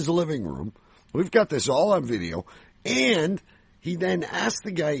mess of his living room. We've got this all on video. And he then asked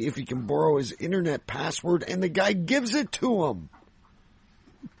the guy if he can borrow his internet password, and the guy gives it to him.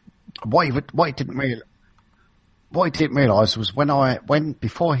 What he didn't realise was when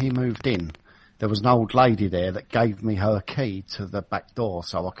before he moved in, there was an old lady there that gave me her key to the back door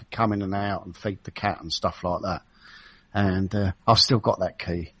so I could come in and out and feed the cat and stuff like that. And I've still got that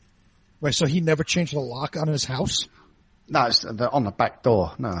key. Wait, so he never changed the lock on his house? No, it's on the back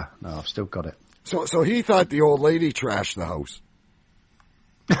door. No, I've still got it. So he thought the old lady trashed the house.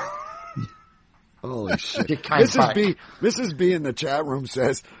 Holy shit. Mrs. B in the chat room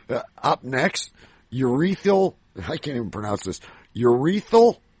says, up next, urethral, I can't even pronounce this,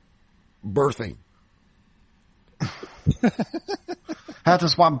 urethral birthing. How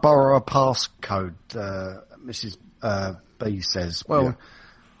does one borrow a passcode? Mrs. B says. Well,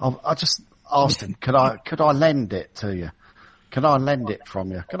 yeah. I just asked him, could I lend it to you? Can I lend it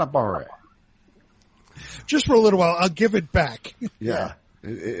from you? Can I borrow it? Just for a little while. I'll give it back. Yeah.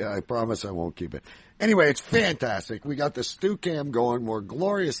 I promise I won't keep it. Anyway, it's fantastic. We got the Stu Cam going, more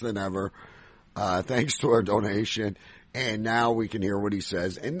glorious than ever, thanks to our donation. And now we can hear what he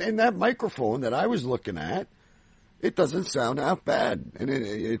says. And that microphone that I was looking at, it doesn't sound half bad. And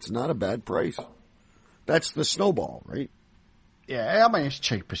it's not a bad price. That's the Snowball, right? Yeah, I mean, it's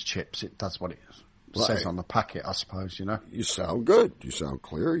cheap as chips. It does what it says on the packet, I suppose, you know. You sound good. You sound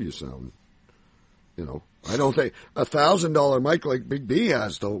clear. You sound, you know, I don't think $1,000 mic like Big B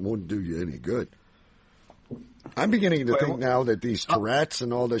has won't do you any good. I'm beginning to think now that these Tourette's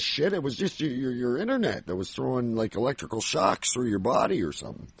and all this shit, it was just your internet that was throwing like electrical shocks through your body or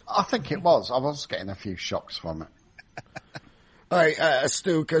something. I think it was. I was getting a few shocks from it. All right,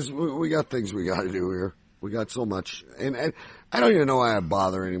 Stu, because we got things we got to do here. We got so much. And I don't even know why I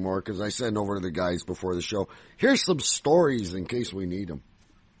bother anymore because I send over to the guys before the show. Here's some stories in case we need them.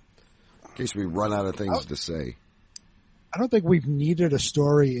 In case we run out of things to say. I don't think we've needed a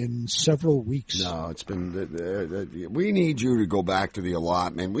story in several weeks. No, it's been, we need you to go back to the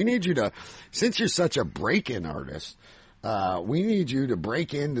allotment. We need you to, since you're such a break-in artist, we need you to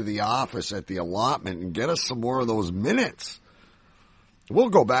break into the office at the allotment and get us some more of those minutes. We'll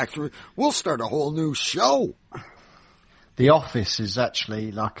go back through, we'll start a whole new show. The office is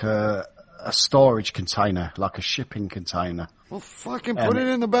actually like a storage container, like a shipping container. Well, fucking put it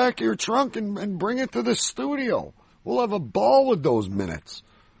in the back of your trunk and bring it to the studio. We'll have a ball with those minutes.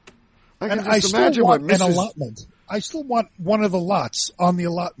 I can just imagine what Mrs. An allotment. I still want one of the lots on the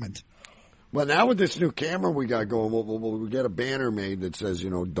allotment. Well, now with this new camera we got going, we'll get a banner made that says,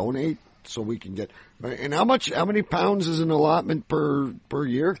 you know, donate so we can get. And how many pounds is an allotment per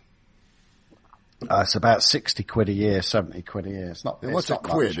year? It's about 60 quid a year, 70 quid a year. It's not. And what's a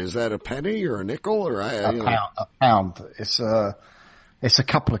quid? Much. Is that a penny or a nickel or a pound? It's a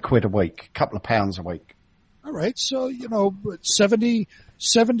couple of quid a week, a couple of pounds a week. All right, so 70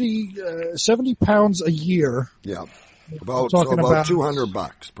 pounds a year. Yeah, about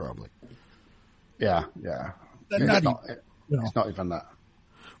 $200 probably. Yeah. It's not even that.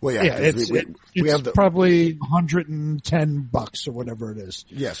 Well, yeah, we have probably $110 or whatever it is.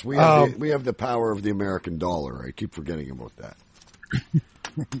 Yes, we have the power of the American dollar. I keep forgetting about that.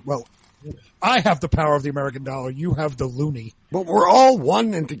 Well, I have the power of the American dollar. You have the loony. But we're all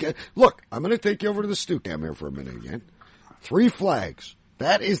one and together. Look, I'm going to take you over to the Stu Cam here for a minute again. 3 flags.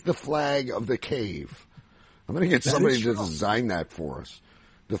 That is the flag of the cave. I'm going to get somebody to design that for us.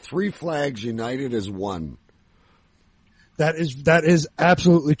 The 3 flags united as one. That is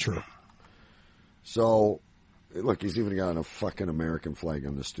absolutely true. So, look, he's even got a fucking American flag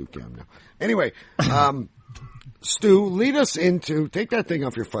on the Stu Cam now. Anyway, Stu, lead us into, take that thing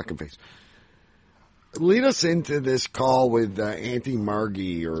off your fucking face. Lead us into this call with Auntie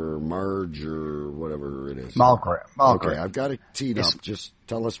Margie or Marge or whatever it is. Margaret. Okay, I've got it teed up. Just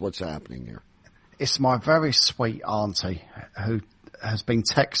tell us what's happening here. It's my very sweet auntie who has been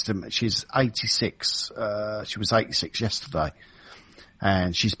texting me. She's 86. She was 86 yesterday.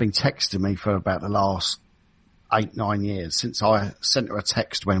 And she's been texting me for about the last 8-9 years since I sent her a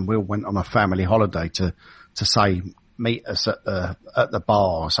text when Will went on a family holiday to say meet us at the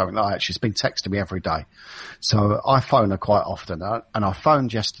bar or something like that. She's been texting me every day. So I phone her quite often. And I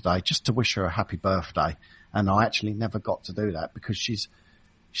phoned yesterday just to wish her a happy birthday. And I actually never got to do that because she's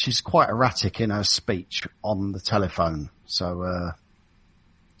quite erratic in her speech on the telephone. So,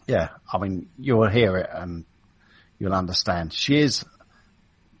 yeah, I mean, you'll hear it and you'll understand. She is,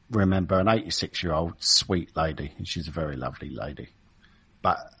 remember, an 86-year-old sweet lady. And she's a very lovely lady,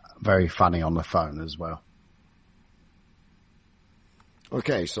 but very funny on the phone as well.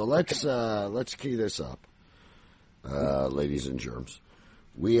 Okay, so let's key this up, ladies and germs.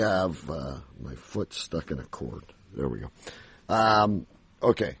 We have my foot stuck in a cord. There we go.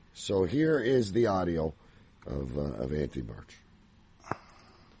 Okay, so here is the audio of Auntie March.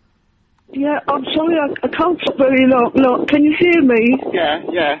 Yeah, I'm sorry, I can't talk very long. Can you hear me?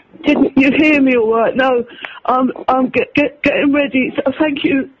 Yeah. Didn't you hear me all right? No, I'm getting ready. Thank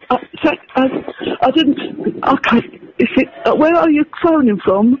you. I didn't. Okay. Where are you phoning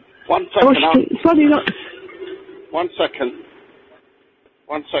from? 1 second. Funny not. 1 second.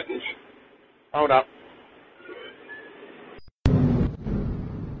 1 second. Hold up.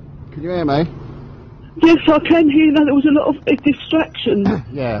 Can you hear me? Yes, I can hear that. There was a lot of distraction.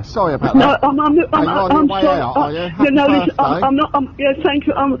 Yeah, sorry about that. No, I'm sorry. I'm not. Yeah, thank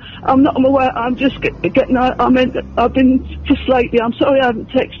you. I'm not aware. I'm just getting. I've been just lately. I'm sorry I haven't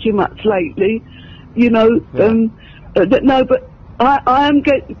texted you much lately. No, but I am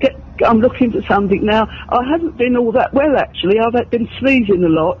I'm looking for something now. I haven't been all that well actually. I've been sneezing a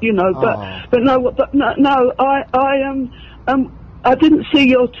lot, I didn't see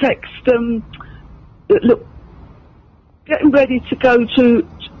your text. Look, getting ready to go to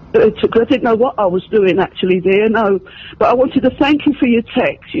I didn't know what I was doing actually, dear. No, but I wanted to thank you for your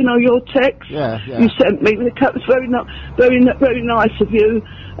text. Your text you sent me. It was very nice of you.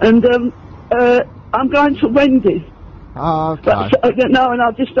 And I'm going to Wendy's. Oh, okay. And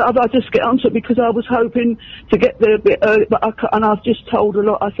I'll just get onto it because I was hoping to get there a bit early, and I've just told a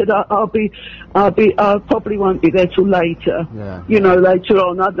lot. I said I probably won't be there till later. Later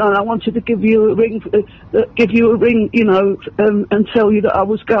on. I wanted to give you a ring, and tell you that I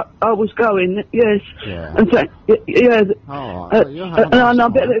was going. Yes. Yeah. And I'm a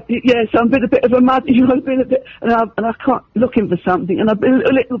bit of a muddle. I've been a bit, and I can't looking for something, and I've been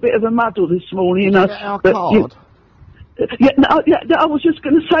a little bit of a muddle this morning. I was just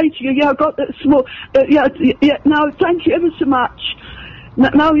going to say to you, I got that small, no, thank you ever so much.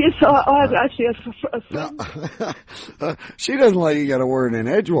 No, yes, I actually have a friend. She doesn't let you get a word in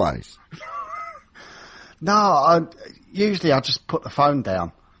edgewise. No, usually I just put the phone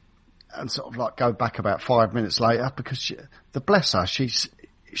down and sort of like go back about 5 minutes later because bless her, she's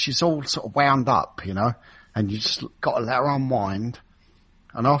all sort of wound up, and you just got to let her unwind.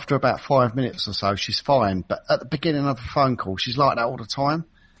 And after about 5 minutes or so, she's fine. But at the beginning of the phone call, she's like that all the time.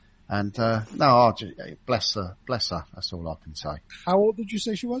 And, bless her. That's all I can say. How old did you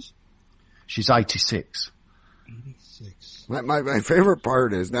say she was? She's 86. 86. My favorite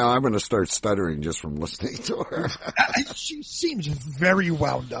part is now I'm going to start stuttering just from listening to her. She seems very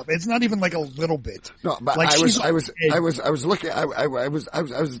wound up. It's not even like a little bit. No, but like I was looking.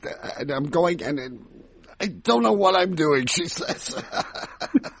 And I'm going, and I don't know what I'm doing. She says,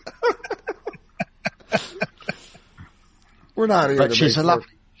 "We're not here." But she's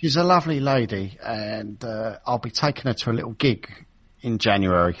a lovely lady, and I'll be taking her to a little gig in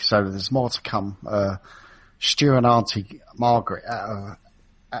January. So there's more to come. Stu and Auntie Margaret at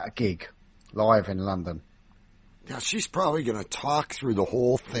a gig live in London. Yeah, she's probably going to talk through the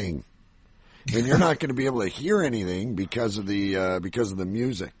whole thing, and you're not going to be able to hear anything because of the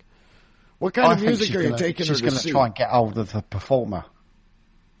music. What kind of music are you taking her to see? She's going to try and get hold of the performer.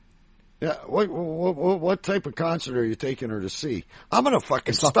 Yeah, what type of concert are you taking her to see? I'm going to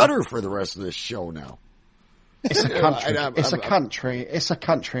fucking stutter for the rest of this show now. It's a country. It's a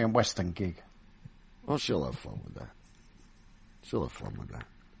country and western gig. Well, she'll have fun with that.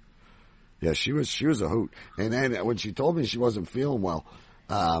 Yeah, she was a hoot. And then when she told me she wasn't feeling well,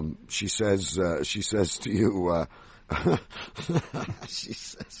 she says to you, she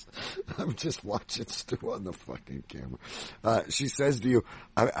says, I'm just watching Stu on the fucking camera. She says to you,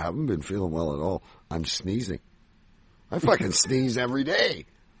 I haven't been feeling well at all. I'm sneezing. I fucking sneeze every day.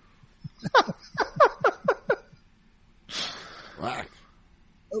 Wow.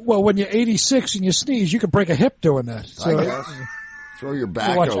 Well, when you're 86 and you sneeze, you can break a hip doing that. So, I guess. Throw your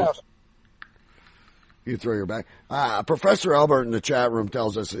back out. You throw your back. Professor Albert in the chat room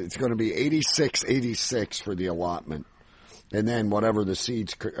tells us it's going to be 86 for the allotment. And then whatever the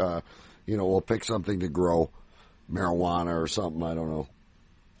seeds, we'll pick something to grow. Marijuana or something, I don't know.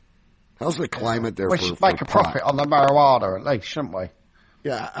 How's the climate there we should make a profit on the marijuana at least, shouldn't we?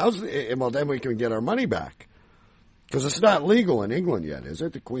 Yeah, then we can get our money back. Because it's not legal in England yet, is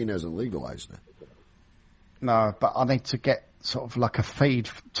it? The Queen hasn't legalized it. No, but I need to get sort of like a feed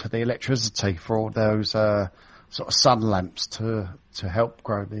to the electricity for all those sort of sun lamps to help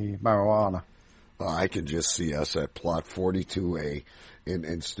grow the marijuana. I can just see us at plot 42A,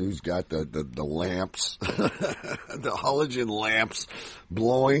 and Stu's got the lamps, the halogen lamps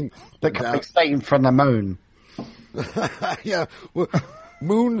blowing. That can be seen from the moon. Yeah.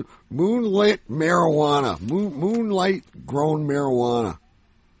 Moonlit marijuana. Moonlight grown marijuana.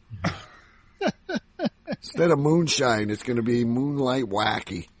 Instead of moonshine, it's going to be moonlight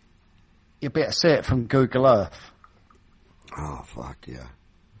wacky. You better see it from Google Earth. Oh, fuck yeah.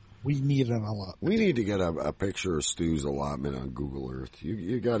 We need an allotment. We need to get a picture of Stu's allotment on Google Earth.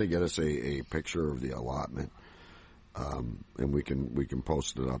 You got to get us a picture of the allotment, and we can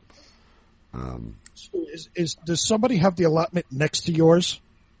post it up. So does somebody have the allotment next to yours?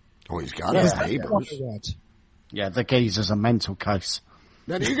 Oh, he's got his neighbors. Yeah, the geezer's a mental case.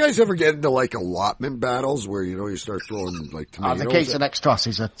 Now, do you guys ever get into like allotment battles where you start throwing like tomatoes? The geezer next to us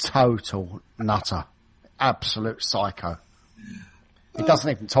is a total nutter, absolute psycho. He doesn't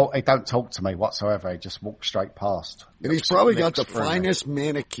even talk. He don't talk to me whatsoever. He just walks straight past. And he's probably got the finest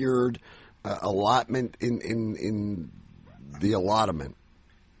manicured allotment in the allotment.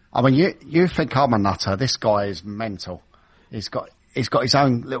 I mean, you think I'm a nutter? This guy is mental. He's got his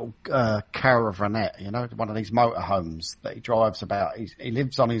own little caravanette, one of these motorhomes that he drives about. He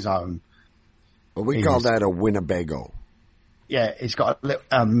lives on his own. Well, we call that a Winnebago. Yeah, he's got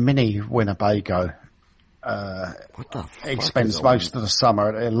a mini Winnebago. What the fuck? He spends most of the summer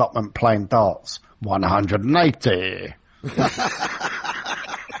at the allotment playing darts. 180.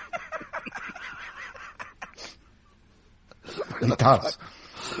 He does.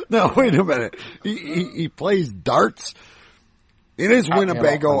 No, wait a minute. He plays darts in his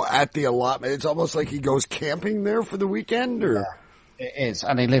Winnebago at the allotment. It's almost like he goes camping there for the weekend, or it is.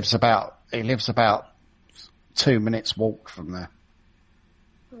 And he lives about 2 minutes walk from there.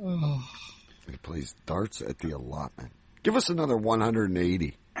 Oh. He plays darts at the allotment. Give us another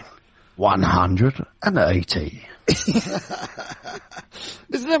 180. 180.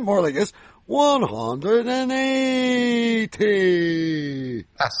 Isn't that more like this? 180.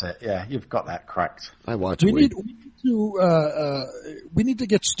 That's it. Yeah, you've got that cracked. I watch. We need to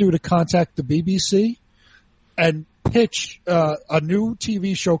get Stu to contact the BBC and pitch a new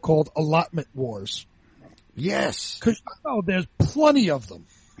TV show called Allotment Wars. Yes, because there's plenty of them.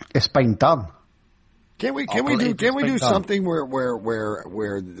 It's been done. Can we do something where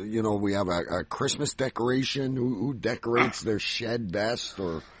we have a Christmas decoration? Who decorates their shed best,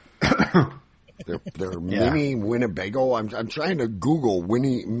 or their mini Winnebago? I'm trying to Google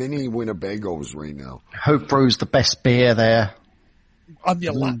mini Winnebagos right now. Who brews the best beer there? On the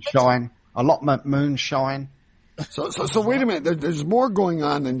allotment? Moonshine. Allotment moonshine. So wait a minute. There's more going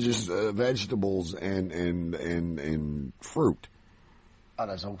on than just vegetables and fruit. Oh,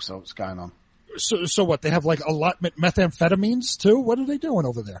 there's all sorts going on. So what? They have like allotment methamphetamines too? What are they doing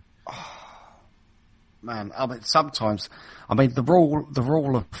over there? Man, I mean, sometimes, the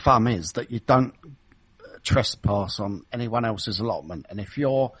rule of thumb is that you don't trespass on anyone else's allotment. And if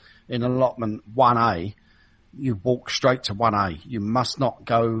you're in allotment 1A, you walk straight to 1A. You must not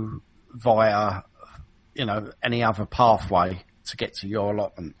go via, any other pathway to get to your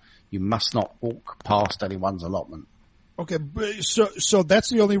allotment. You must not walk past anyone's allotment. Okay, so that's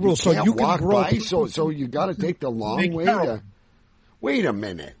the only rule. So you can walk grow. by. So you got to take the long way to. Wait a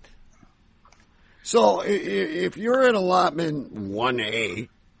minute. So if you're at allotment 1A,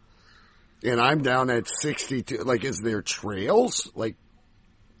 and I'm down at 62, is there trails?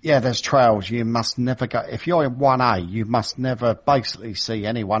 Yeah, there's trails. You must never go. If you're in 1A, you must never basically see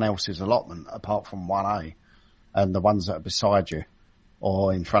anyone else's allotment apart from 1A and the ones that are beside you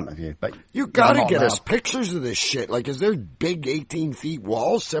or in front of you. But you got to get us pictures of this shit. Is there big 18 feet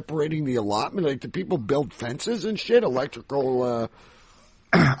walls separating the allotment? Do people build fences and shit? Electrical,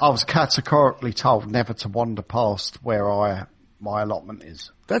 I was categorically told never to wander past where my allotment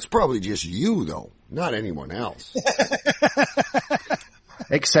is. That's probably just you, though, not anyone else.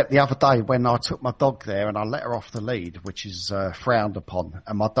 Except the other day when I took my dog there and I let her off the lead, which is frowned upon,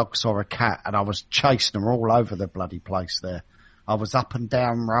 and my dog saw a cat and I was chasing her all over the bloody place there. I was up and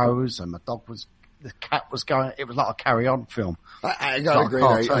down rows and the cat was going, it was like a Carry-On film. I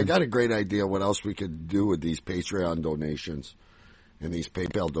got a great idea what else we could do with these Patreon donations and these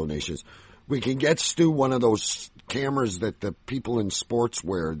PayPal donations. We can get Stu one of those cameras that the people in sports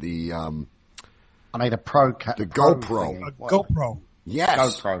wear, I need a pro the GoPro. GoPro.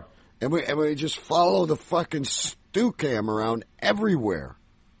 Yes. GoPro. And we just follow the fucking Stu cam around everywhere.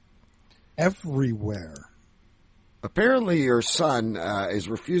 Everywhere. Apparently your son is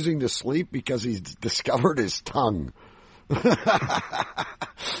refusing to sleep because he's discovered his tongue.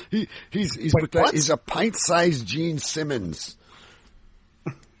 He's a pint-sized Gene Simmons.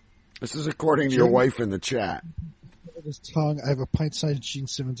 This is according to your wife in the chat. His tongue. I have a pint-sized Gene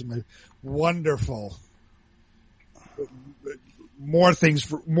Simmons in my. Wonderful. More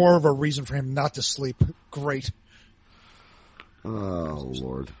of a reason for him not to sleep. Great. Oh,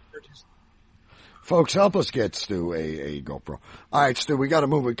 Lord. Folks, help us get Stu a GoPro. All right, Stu, we got to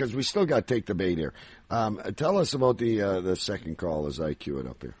move it because we still got to take the bait here. Tell us about the second call as I cue it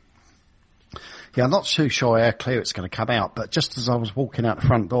up here. Yeah, I'm not too sure how clear it's going to come out, but just as I was walking out the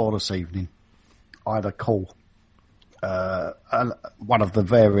front door this evening, I had a call. One of the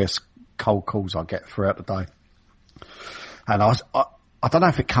various cold calls I get throughout the day. And I don't know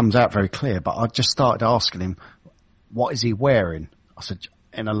if it comes out very clear, but I just started asking him, what is he wearing? I said,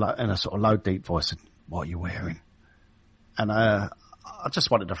 in a sort of low, deep voice, I said, what are you wearing? And I just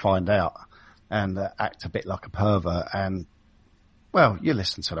wanted to find out and act a bit like a pervert. And, well, you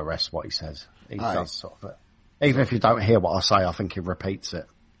listen to the rest, what he says. He does sort of it. Even if you don't hear what I say, I think he repeats it.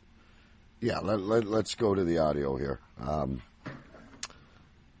 Yeah, let's go to the audio here.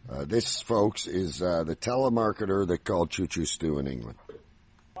 This, folks, is the telemarketer that called Choo Choo Stu in England.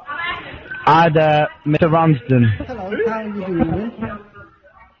 Hi there, Mr. Ramsden. Hello, how are you doing?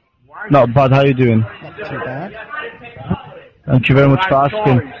 Not bad, how are you doing? Not too bad. Thank you very much for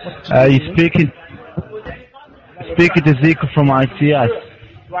asking. You're speaking to Zika from ICS.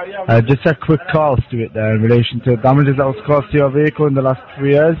 Just a quick call, Stuart, there in relation to damages that was caused to your vehicle in the last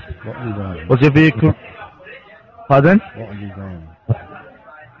 3 years. What are you wearing? Was your vehicle... Pardon? What are you wearing?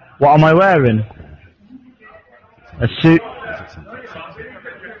 What am I wearing? A suit.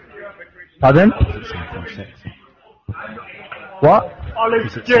 Pardon? What?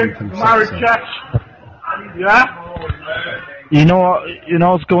 Olive Jim, Marrakesh. Yeah? You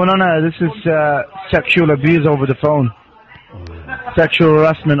know what's going on here? This is sexual abuse over the phone. Sexual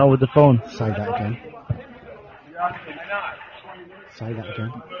harassment over the phone. Say that again. Say that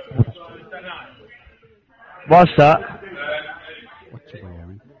again. What's that? What you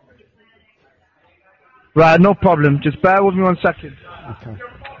wearing? Right, no problem. Just bear with me 1 second. Okay.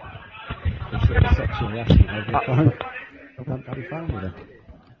 It's sexual harassment over the phone. I don't bloody phone with it.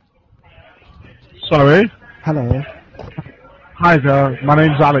 Sorry? Hello. Hi there, my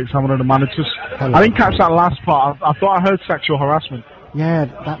name's Alex, I'm one of the managers. Hello. I didn't catch that last part. I thought I heard sexual harassment. Yeah,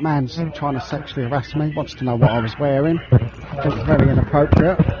 that man's trying to sexually harass me, wants to know what I was wearing. I think it's very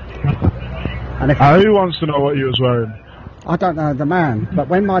inappropriate. And who wants to know what you was wearing? I don't know the man, but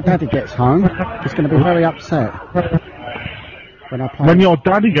when my daddy gets home, he's going to be very upset. When your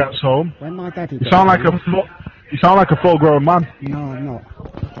daddy gets home? When my daddy gets home. You sound like a full-grown man. No, I'm not.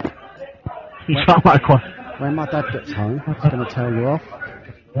 You sound like one. When my dad gets home, he's going to tell you off.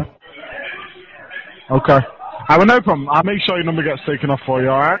 Okay. I have no problem. I'll make sure your number gets taken off for you,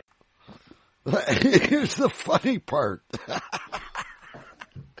 alright? Here's the funny part.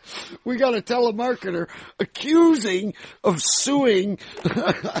 We got a telemarketer accusing of suing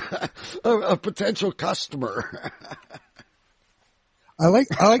a potential customer. I like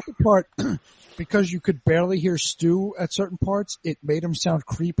the part because you could barely hear Stu at certain parts. It made him sound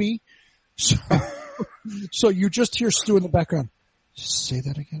creepy. So you just hear Stu in the background. Say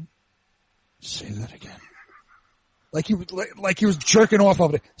that again. Say that again. Like he was jerking off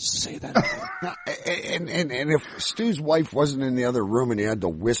of it. Say that again. And if Stu's wife wasn't in the other room and he had to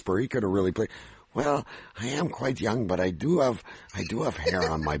whisper, he could have really played. Well, I am quite young, but I do have hair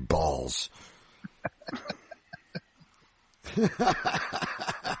on my balls.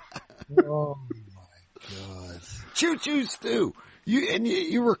 Oh my God! Choo Choo Stu,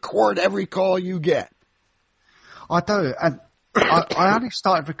 you record every call you get. I do, and I only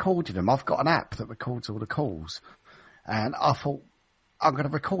started recording them. I've got an app that records all the calls, and I thought I'm going to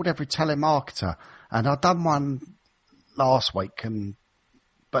record every telemarketer, and I've done one last week,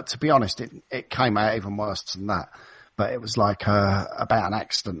 but to be honest, it came out even worse than that. But it was like about an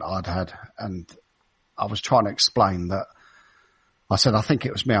accident I'd had, and I was trying to explain that. I said, I think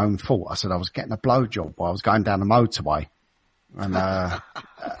it was my own fault. I said, I was getting a blowjob while I was going down the motorway. And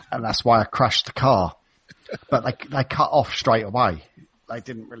that's why I crashed the car. But they cut off straight away. They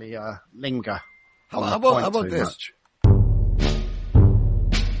didn't really, linger. How about this?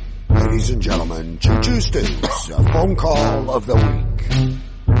 Ladies and gentlemen, Choo Choo Stu's phone call of the week.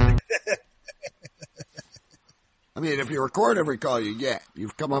 I mean, if you record every call you get,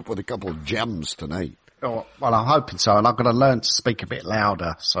 you've come up with a couple of gems tonight. Oh, well, I'm hoping so, and I'm going to learn to speak a bit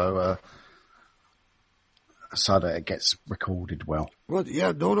louder so that it gets recorded well. Well,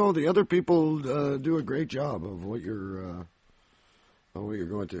 yeah, no, the other people do a great job of what you're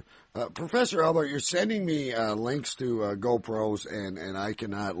going to. Professor Albert, you're sending me links to GoPros, and I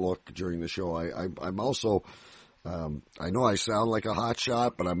cannot look during the show. I'm also, I know I sound like a hot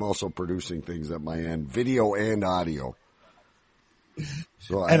shot, but I'm also producing things at my end, video and audio.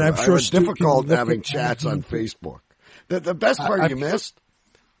 So and I'm sure it's difficult having chats on Facebook. The best part you missed,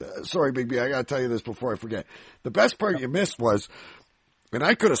 sorry, Big B, I got to tell you this before I forget. The best part you missed was, and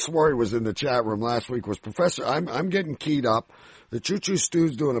I could have swore he was in the chat room last week, was Professor, I'm getting keyed up. The Choo Choo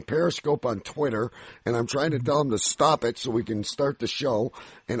Stu's doing a Periscope on Twitter, and I'm trying to tell him to stop it so we can start the show.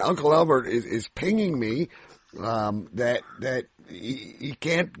 And Uncle Albert is pinging me that he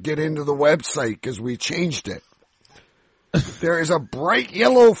can't get into the website because we changed it. There is a bright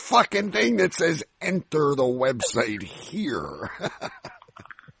yellow fucking thing that says enter the website here.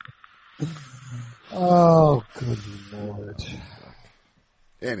 Oh, good Lord.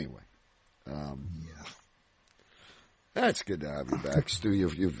 Anyway. That's good to have you back, Stu.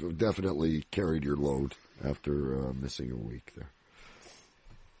 You've definitely carried your load after missing a week there.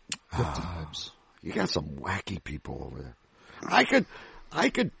 Good times. You got some wacky people over there. I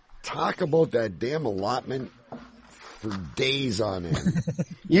could talk about that damn allotment for days on end.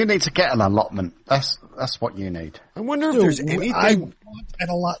 You need to get an allotment. That's what you need. I wonder if there's anything. I want an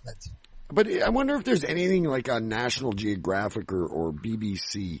allotment. But I wonder if there's anything like on National Geographic or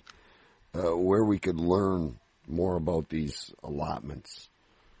BBC where we could learn more about these allotments.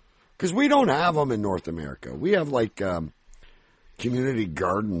 Because we don't have them in North America. We have like community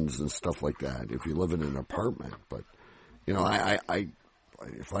gardens and stuff like that if you live in an apartment. But, you know, I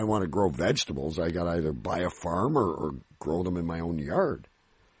if I want to grow vegetables, I got to either buy a farm or grow them in my own yard.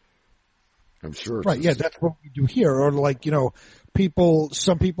 I'm sure. Right, yeah, that's what we do here. Or like, you know,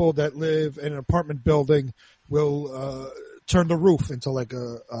 some people that live in an apartment building will turn the roof into like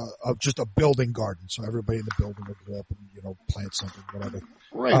just a building garden. So everybody in the building will go up and, you know, plant something, whatever.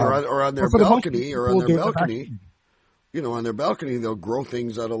 Right, or on their balcony, you know, on their balcony, they'll grow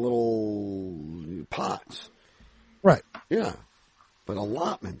things out of little pots. Right. Yeah. But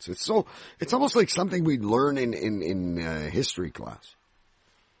allotments, it's almost like something we'd learn in history class.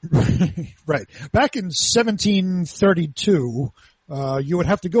 Right. Back in 1732, you would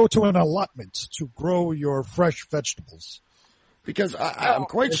have to go to an allotment to grow your fresh vegetables. Because I'm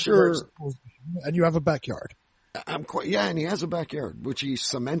quite sure. And you have a backyard. And he has a backyard, which he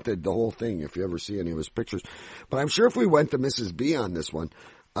cemented the whole thing, if you ever see any of his pictures. But I'm sure if we went to Mrs. B on this one,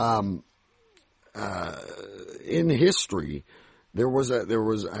 in history, there was,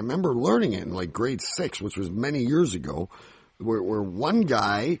 I remember learning it in like grade 6, which was many years ago, where one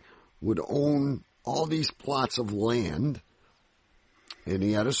guy would own all these plots of land, and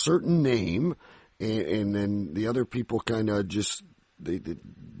he had a certain name, and then the other people kind of just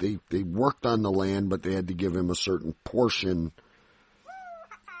they worked on the land, but they had to give him a certain portion.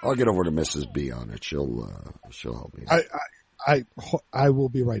 I'll get over to Mrs. B on it. She'll help me. I will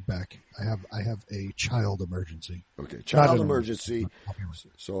be right back. I have a child emergency. Okay, child emergency.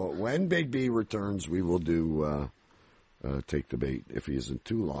 So when Big B returns, we will do Take the Bait if he isn't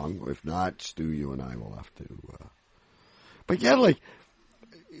too long. If not, Stu, you and I will have to. But yeah, like,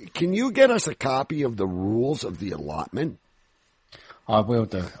 can you get us a copy of the rules of the allotment? I will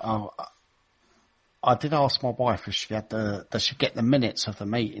do. I did ask my wife if she had does she get the minutes of the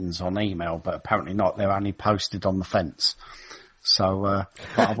meetings on email, but apparently not. They're only posted on the fence. So,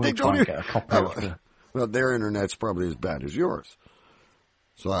 but I will try and get a copy of it. Well, their internet's probably as bad as yours.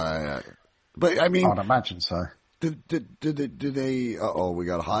 So but I mean, I'd imagine so. Do they? We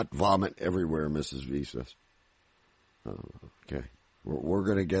got hot vomit everywhere. Mrs. V says. Okay, we're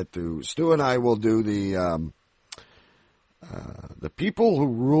going to get to Stu and I will do the people who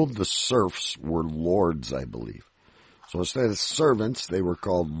ruled the serfs were lords, I believe. So instead of servants, they were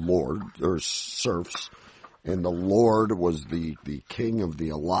called lords or serfs. And the lord was the king of the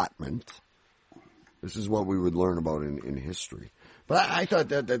allotment. This is what we would learn about in history. But I thought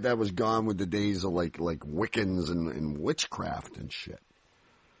that was gone with the days of like Wiccans and witchcraft and shit.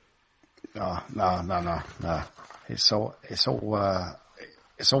 No. It's all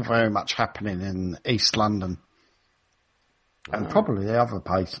very much happening in East London. And probably the other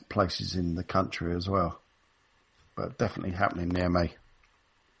places in the country as well. But definitely happening near me.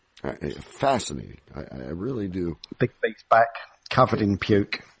 Fascinating. I really do. Big B's back, covered in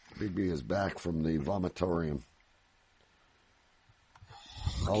puke. Big B is back from the vomitorium.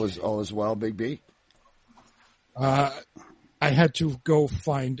 All is well, Big B? I had to go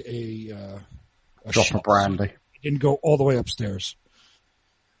find a drop of brandy. Didn't go all the way upstairs.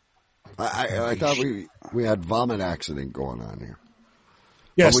 I thought we had vomit accident going on here.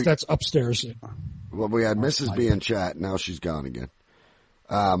 Yes, that's upstairs. Well, we had Mrs. B in chat. Now she's gone again.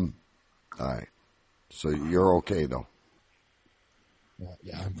 All right. So you're okay, though?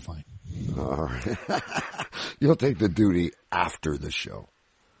 Yeah, I'm fine. All right. You'll take the duty after the show.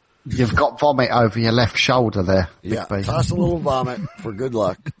 You've got vomit over your left shoulder there. Yeah, Big B. toss a little vomit for good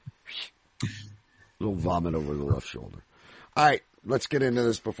luck. A little vomit over the left shoulder. All right, let's get into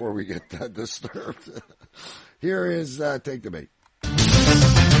this before we get disturbed. Here is Take the Bait.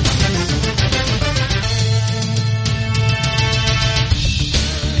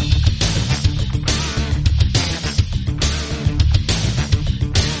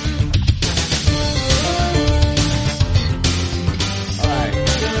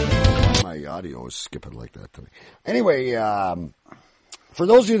 Audio is skipping like that to me. Anyway, for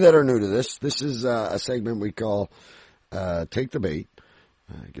those of you that are new to this is a segment we call Take the Bait.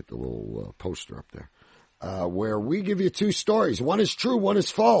 Get the little poster up there. Where we give you two stories. One is true, one is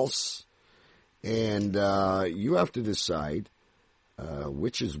false. And you have to decide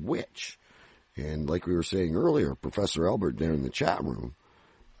which is which. And like we were saying earlier, Professor Albert there in the chat room,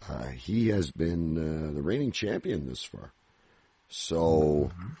 he has been the reigning champion this far.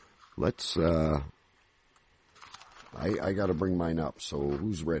 So... Let's, I got to bring mine up. So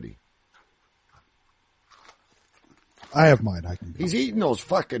who's ready? I have mine. I can. He's eating those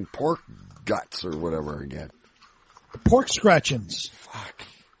fucking pork guts or whatever again. Pork scratchings. Fuck.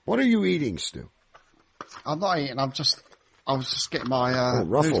 What are you eating, Stu? I'm not eating. I was just getting my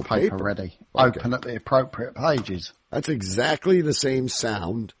newspaper paper ready. Okay. Open at the appropriate pages. That's exactly the same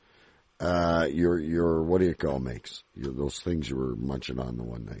sound. Your what do you call makes? Those things you were munching on the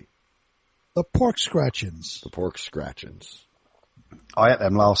one night. The pork scratchings. The pork scratchings. I ate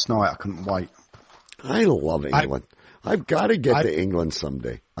them last night. I couldn't wait. I love England. I've got to get to England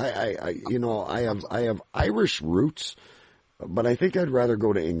someday. I have Irish roots, but I think I'd rather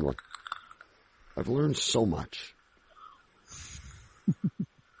go to England. I've learned so much.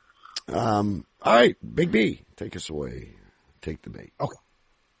 All right, Big B, take us away. Take the bait. Okay.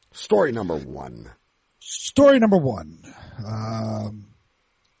 Story number one.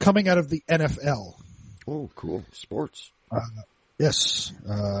 Coming out of the NFL. Oh, cool. Sports. Yes.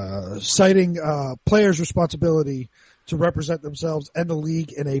 Citing players' responsibility to represent themselves and the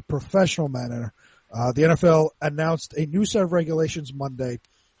league in a professional manner, the NFL announced a new set of regulations Monday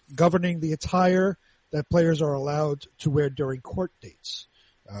governing the attire that players are allowed to wear during court dates.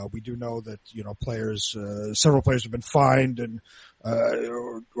 We do know that, players, several players have been fined and,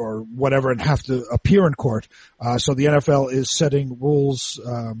 or whatever and have to appear in court. So the NFL is setting rules,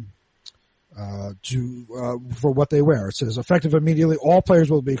 for what they wear. It says effective immediately, all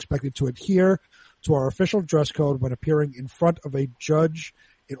players will be expected to adhere to our official dress code when appearing in front of a judge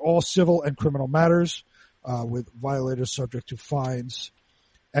in all civil and criminal matters. with violators subject to fines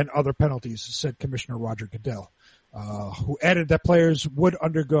and other penalties, said Commissioner Roger Goodell, who added that players would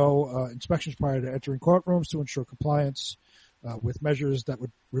undergo inspections prior to entering courtrooms to ensure compliance with measures that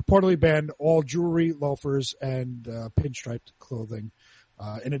would reportedly ban all jewelry, loafers, and pinstriped clothing.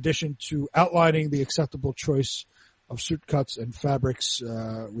 In addition to outlining the acceptable choice of suit cuts and fabrics,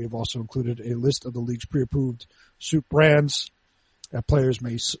 we have also included a list of the league's pre-approved suit brands that players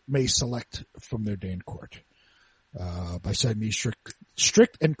may select from their day in court. By setting these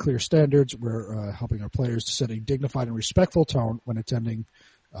strict and clear standards, we're helping our players to set a dignified and respectful tone when attending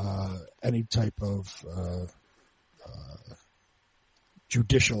any type of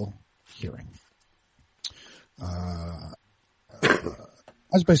judicial hearing.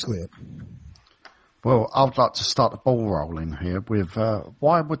 That's basically it. Well, I'd like to start the ball rolling here with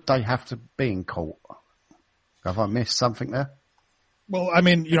why would they have to be in court? Have I missed something there? Well, I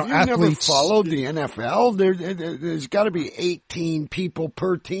mean, you know, Have you athletes never followed the NFL? There's got to be 18 people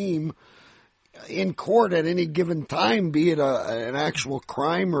per team in court at any given time, be it an actual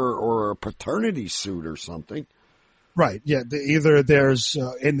crime or a paternity suit or something. Right. Yeah. Either there's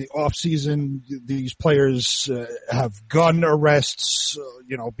in the off season, these players have gun arrests,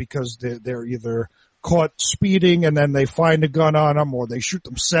 you know, because they're either caught speeding and then they find a gun on them, or they shoot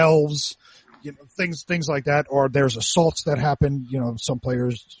themselves, you know, things like that. Or there's assaults that happen. You know, some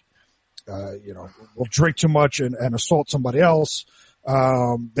players, you know, will drink too much and assault somebody else.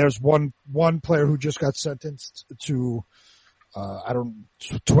 There's one player who just got sentenced to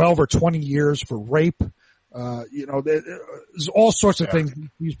 12 or 20 years for rape. You know, there's all sorts of things.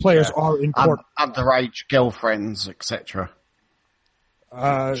 These players are in court. Underage girlfriends, etc.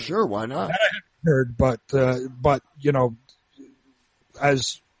 Sure, why not? That I haven't heard, but you know,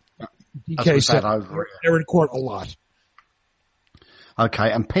 as DK said, they're in court a lot.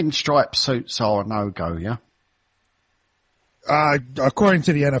 Okay, and pinstripe suits are a no-go, yeah? According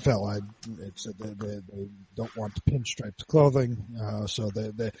to the NFL, it said they don't want pinstriped clothing, so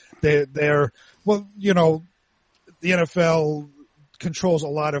they're well, you know, the NFL controls a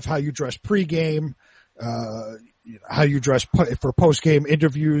lot of how you dress pregame, how you dress for postgame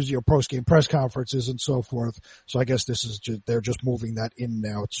interviews, your postgame press conferences, and so forth. So I guess this is they're just moving that in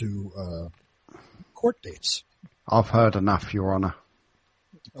now to court dates. I've heard enough, Your Honor.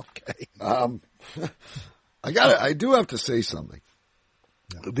 Okay. I do have to say something.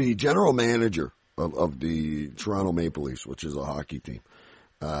 Yeah. The general manager of the Toronto Maple Leafs, which is a hockey team,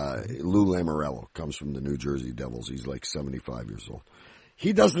 Lou Lamoriello, comes from the New Jersey Devils. He's like 75 years old.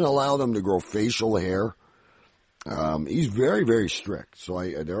 He doesn't allow them to grow facial hair. He's very, very strict. So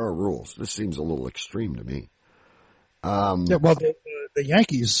there are rules. This seems a little extreme to me. Yeah, well, the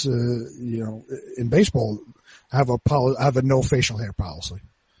Yankees, you know, in baseball have a no facial hair policy.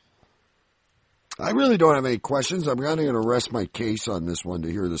 I really don't have any questions. I'm kind of going to rest my case on this one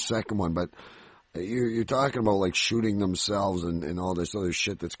to hear the second one, but you're talking about like shooting themselves and all this other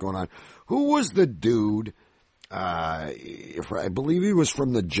shit that's going on. Who was the dude? I believe he was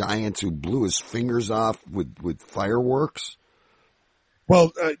from the Giants who blew his fingers off with fireworks.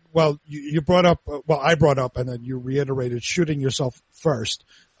 Well, you brought up, I brought up, and then you reiterated shooting yourself first.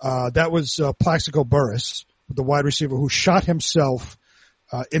 That was Plaxico Burress, the wide receiver who shot himself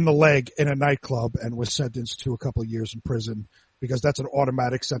in the leg in a nightclub and was sentenced to a couple of years in prison, because that's an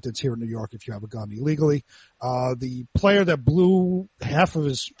automatic sentence here in New York if you have a gun illegally. The player that blew half of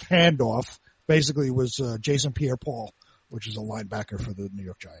his hand off basically was Jason Pierre-Paul, which is a linebacker for the New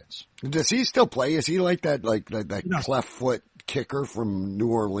York Giants. Does he still play? Is he like that cleft foot kicker from New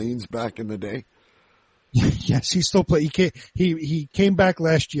Orleans back in the day? Yes, he still play. He came back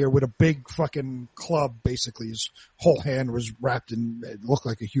last year with a big fucking club. Basically, his whole hand was wrapped in, it looked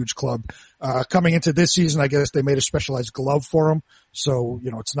like a huge club. Coming into this season, I guess they made a specialized glove for him. So,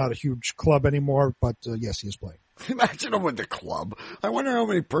 you know, it's not a huge club anymore, but yes, he is playing. Imagine him with the club. I wonder how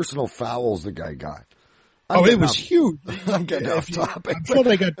many personal fouls the guy got. It was huge. I'm getting off topic. I'm sure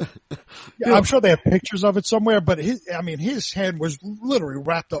they got. Yeah, I'm sure they have pictures of it somewhere. But his hand was literally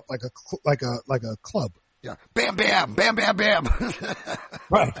wrapped up like a club. Yeah, bam, bam, bam, bam, bam.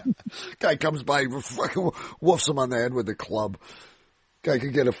 Right. Guy comes by, fucking woofs him on the head with the club. Guy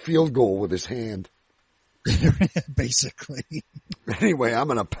could get a field goal with his hand. Basically. Anyway, I'm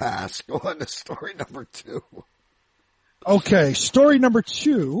gonna pass. Go on to story number 2. Okay, story number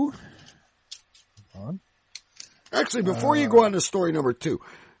 2. Hold on. Actually, before you go on to story number 2,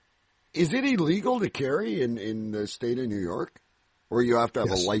 is it illegal to carry in the state of New York, or you have to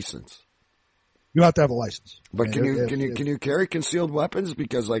have a license? You have to have a license. But can you carry concealed weapons?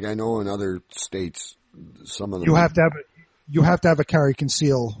 Because like I know in other states, some of them you have to have a carry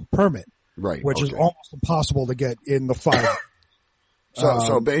conceal permit. Right. Which is almost impossible to get in the file.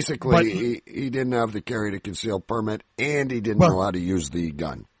 So basically, he didn't have the carry to conceal permit, and he didn't know how to use the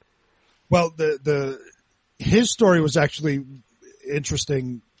gun. Well, his story was actually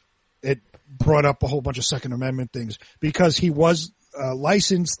interesting. It brought up a whole bunch of Second Amendment things because he was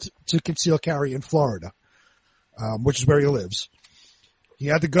licensed to conceal carry in Florida, which is where he lives. He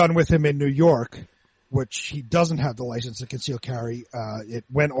had the gun with him in New York, which he doesn't have the license to conceal carry. It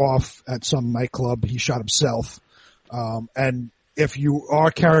went off at some nightclub. He shot himself. And if you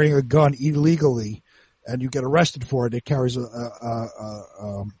are carrying a gun illegally and you get arrested for it, it carries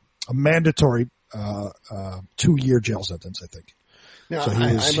a mandatory 2-year jail sentence, I think. Now,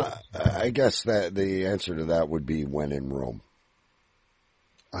 so I guess that the answer to that would be when in Rome.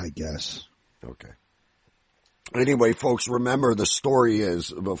 I guess. Okay. Anyway, folks, remember the story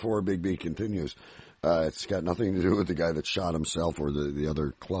is, before Big B continues, it's got nothing to do with the guy that shot himself or the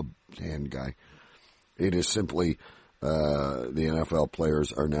other club hand guy. It is simply the NFL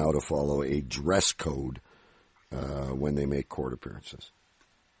players are now to follow a dress code when they make court appearances.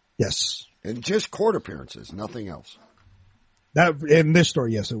 Yes. And just court appearances, nothing else. That in this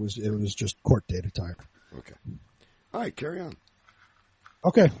story, yes, it was just court date attire. Okay. All right, carry on.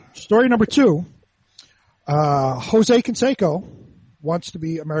 Okay, story number 2. Jose Consenco wants to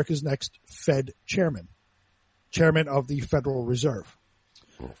be America's next Fed chairman of the Federal Reserve.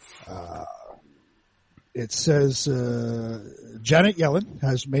 It says Janet Yellen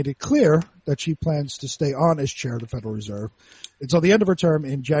has made it clear that she plans to stay on as chair of the Federal Reserve until the end of her term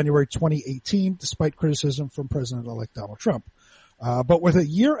in January 2018, despite criticism from President-elect Donald Trump. But with a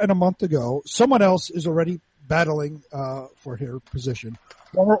year and a month to go, someone else is already battling for her position,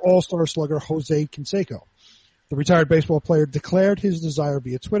 former All-Star slugger Jose Canseco. The retired baseball player declared his desire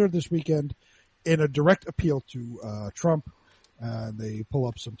via Twitter this weekend in a direct appeal to Trump. They pull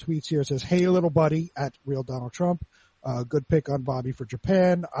up some tweets here. It says, "Hey, little buddy, at Real Donald Trump. Good pick on Bobby for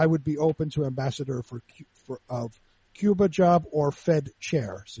Japan. I would be open to ambassador of Cuba job or Fed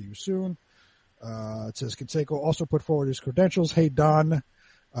chair. See you soon." It says, Consenco also put forward his credentials. "Hey, Don,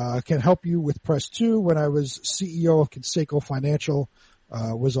 can help you with press too. When I was CEO of Consenco Financial,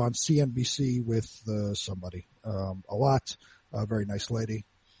 was on CNBC with somebody. A lot. Very nice lady.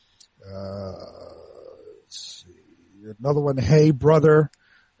 Let's see. Another one. Hey, brother,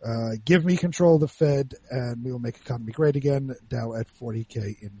 give me control of the Fed and we will make economy great again. Dow at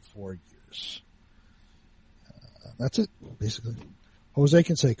 40K in 4 years." That's it, basically. Jose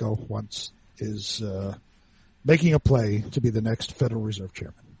Canseco is making a play to be the next Federal Reserve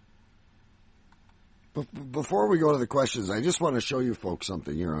chairman. Before we go to the questions, I just want to show you folks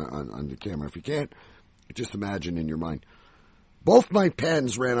something here on the camera. If you can't, just imagine in your mind. Both my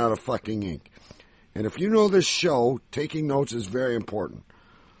pens ran out of fucking ink. And if you know this show, taking notes is very important.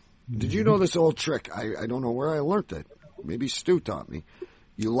 Did you know this old trick? I don't know where I learned it. Maybe Stu taught me.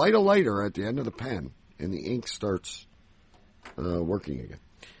 You light a lighter at the end of the pen, and the ink starts working again.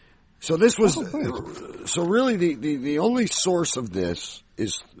 So this was, so really the only source of this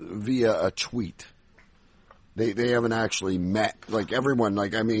is via a tweet. They haven't actually met, like everyone,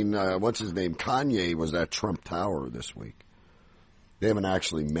 what's his name? Kanye was at Trump Tower this week. They haven't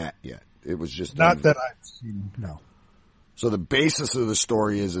actually met yet. It was just not that I've seen. No. So the basis of the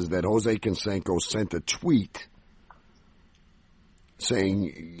story is that Jose Canseco sent a tweet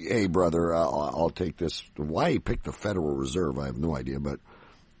saying, "Hey, brother, I'll take this." Why he picked the Federal Reserve, I have no idea. But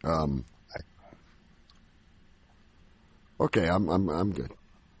okay, I'm good.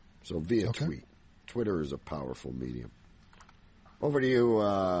 So via tweet, Twitter is a powerful medium. Over to you,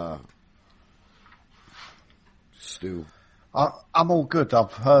 Stu. I'm all good.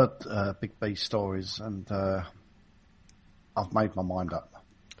 I've heard Big B stories and I've made my mind up.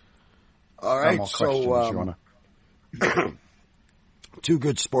 All right, so 2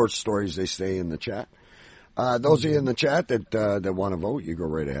 good sports stories. They stay in the chat. Those of you in the chat that want to vote, you go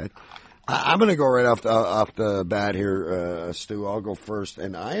right ahead. I'm going to go right off the bat here, Stu. I'll go first,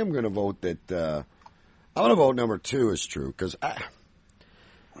 and I am going to vote that I'm going to vote number 2 is true because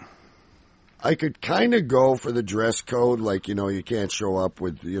I could kind of go for the dress code, like, you can't show up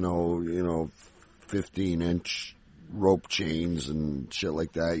with, 15-inch rope chains and shit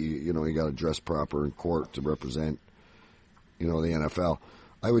like that. You got to dress proper in court to represent, the NFL.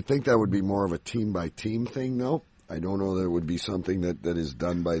 I would think that would be more of a team-by-team thing, though. I don't know that it would be something that is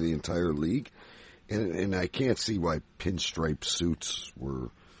done by the entire league. And I can't see why pinstripe suits were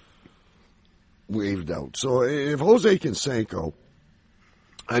waved out. So if Jose Canseco,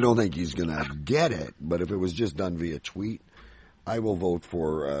 I don't think he's going to get it, but if it was just done via tweet, I will vote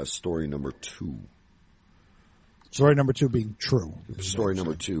for story number 2. Story number 2 being true. Story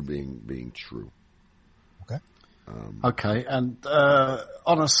number 2 being true. Okay. Okay, and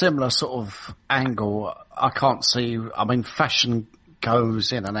on a similar sort of angle, I can't see. I mean, fashion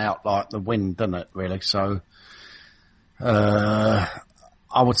goes in and out like the wind, doesn't it? Really. So, I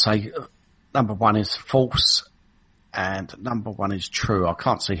would say number 1 is false, and number 1 is true. I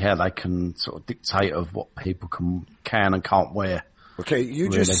can't see how they can sort of dictate of what people can and can't wear. Okay, you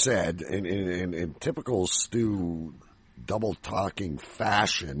just said in typical Stu double talking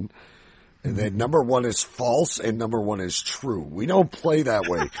fashion. And then number 1 is false and number 1 is true. We don't play that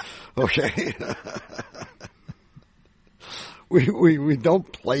way. Okay. we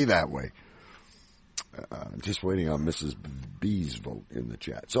don't play that way. Just waiting on Mrs. B's vote in the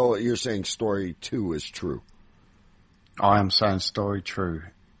chat. So you're saying story 2 is true. I am saying story 2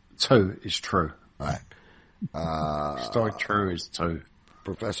 is true. All right. Story true is 2.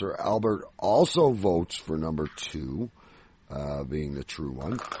 Professor Albert also votes for number 2. Being the true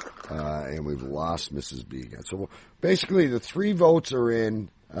one. And we've lost Mrs. B again. So basically the 3 votes are in,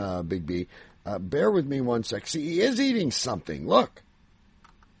 Big B. Bear with me one sec. See, he is eating something. Look.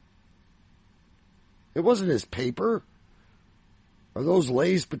 It wasn't his paper. Are those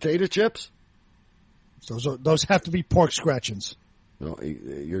Lay's potato chips? Those have to be pork scratchings. No,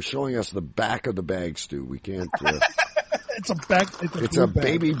 you're showing us the back of the bag, Stu. We can't. It's a bag. It's a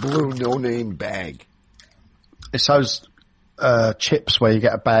baby blue no-name bag. It's those chips where you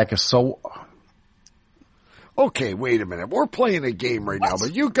get a bag of salt. Okay, wait a minute. We're playing a game right now,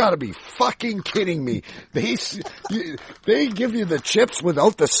 but you gotta be fucking kidding me. They give you the chips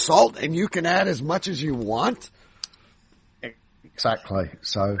without the salt and you can add as much as you want? Exactly.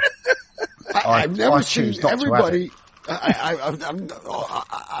 So I've never seen everybody. I'm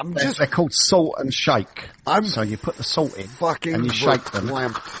just. They're called salt and shake. So you put the salt in fucking and you shake them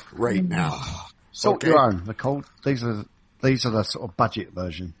right now. Salt your own. They're called. These are the sort of budget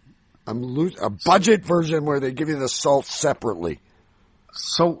version. A budget version where they give you the salt separately.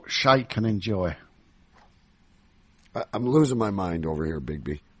 Salt, shake, and enjoy. I'm losing my mind over here, Big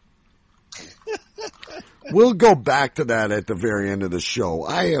B. We'll go back to that at the very end of the show.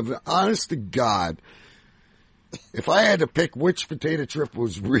 I have, honest to God, if I had to pick which potato chip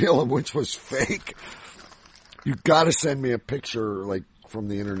was real and which was fake, you got to send me a picture like from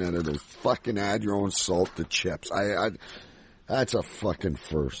the internet of those fucking add your own salt to chips. That's a fucking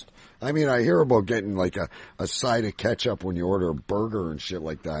first. I mean, I hear about getting like a side of ketchup when you order a burger and shit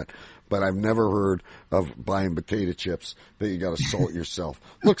like that, but I've never heard of buying potato chips that you got to salt yourself.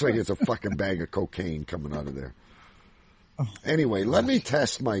 Looks like it's a fucking bag of cocaine coming out of there. Anyway, let me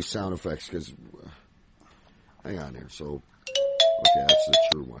test my sound effects because, hang on here. So, okay, that's the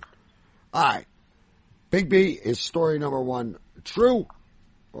true one. All right. Big B, is story number 1 true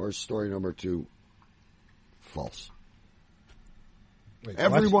or is story number 2 false? Wait,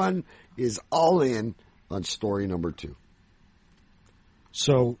 everyone is all in on story number 2.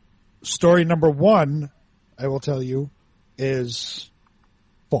 So, story number 1, I will tell you, is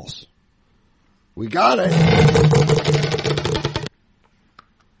false. We got it.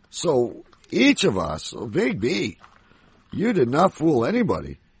 So, each of us, Big B, you did not fool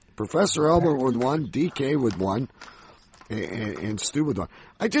anybody. Professor Albert with 1, DK with 1, and Stu with 1.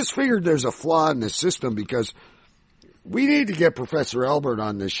 I just figured there's a flaw in the system because we need to get Professor Albert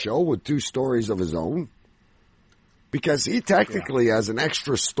on this show with 2 stories of his own. Because he technically has an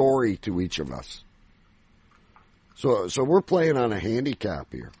extra story to each of us. So we're playing on a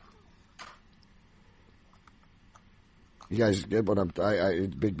handicap here. You guys get what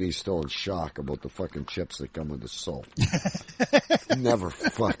Big B's still in shock about the fucking chips that come with the salt. Never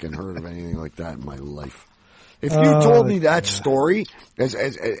fucking heard of anything like that in my life. If you told me that story as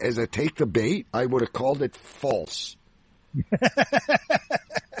a take the bait, I would have called it false.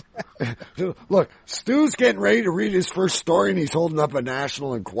 Look, Stu's getting ready to read his first story and he's holding up a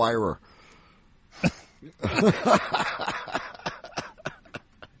National Enquirer.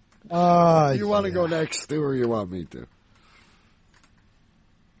 You want to go next, Stu, or you want me to?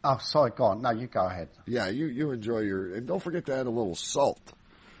 Oh, sorry, go on. No, you go ahead. Yeah, you enjoy and don't forget to add a little salt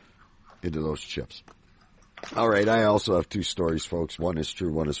into those chips. All right, I also have 2 stories, folks. 1 is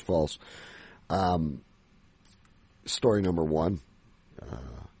true, 1 is false. Story number 1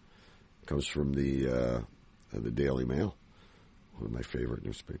 comes from the Daily Mail, one of my favorite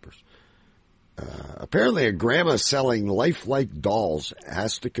newspapers. Apparently a grandma selling lifelike dolls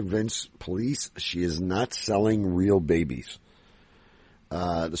has to convince police she is not selling real babies.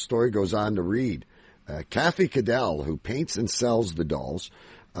 The story goes on to read, Kathy Cadell, who paints and sells the dolls,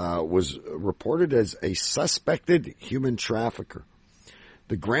 was reported as a suspected human trafficker.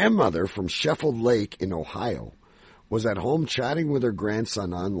 The grandmother from Sheffield Lake in Ohio was at home chatting with her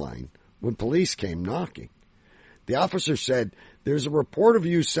grandson online when police came knocking. The officer said, "There's a report of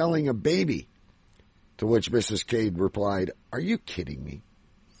you selling a baby." To which Mrs. Cade replied, "Are you kidding me?"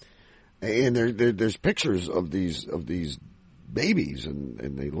 And there's pictures of these babies,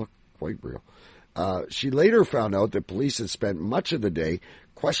 and they look quite real. She later found out that police had spent much of the day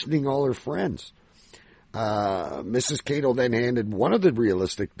questioning all her friends. Mrs. Cato then handed one of the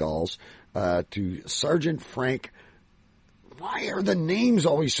realistic dolls to Sergeant Frank. Why are the names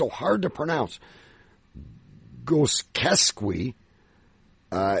always so hard to pronounce? Goskesky,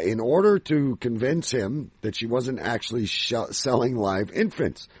 in order to convince him that she wasn't actually selling live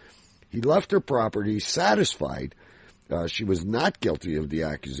infants. He left her property satisfied she was not guilty of the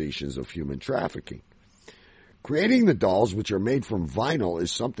accusations of human trafficking. Creating the dolls, which are made from vinyl,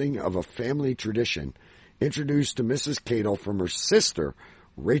 is something of a family tradition introduced to Mrs. Cato from her sister,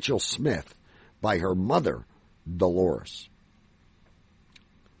 Rachel Smith, by her mother, Dolores.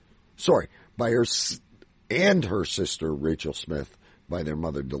 Sorry, by her and her sister, Rachel Smith, by their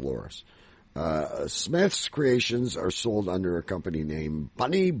mother, Dolores. Smith's creations are sold under a company name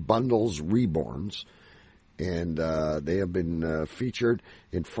Bunny Bundles Reborns, and they have been featured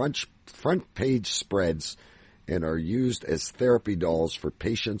in front page spreads and are used as therapy dolls for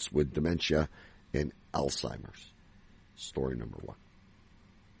patients with dementia and Alzheimer's. Story number 1.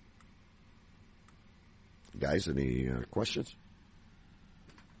 Guys, any questions?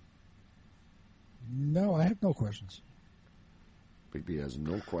 No, I have no questions. Bigby has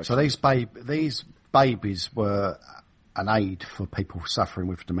no questions. So these babies were an aid for people suffering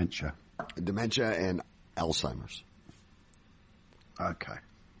with dementia. Dementia and Alzheimer's. Okay.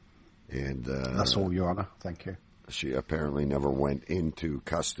 And that's all, Your Honor. Thank you. She apparently never went into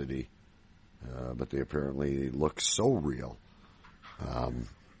custody, but they apparently look so real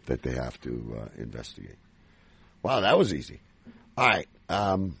that they have to investigate. Wow, that was easy. All right.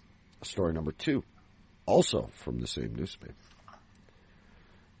 Story number 2, also from the same newspaper.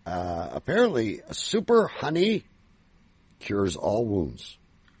 Apparently, super honey cures all wounds.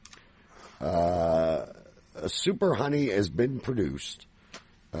 A super honey has been produced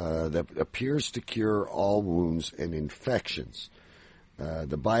that appears to cure all wounds and infections.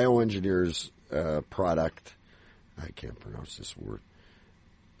 The bioengineer's product, I can't pronounce this word,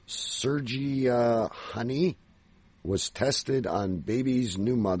 Sergia honey, was tested on babies,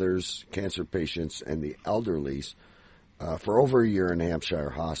 new mothers, cancer patients, and the elderlies for over a year in Hampshire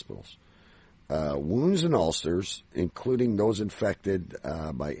hospitals. Wounds and ulcers, including those infected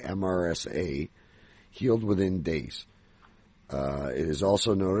by MRSA, healed within days. It is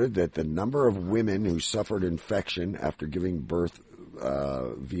also noted that the number of women who suffered infection after giving birth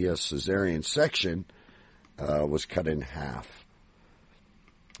via cesarean section was cut in half.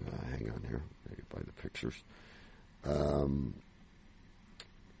 Hang on here. Let me find the pictures.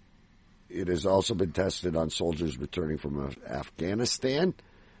 It has also been tested on soldiers returning from Afghanistan,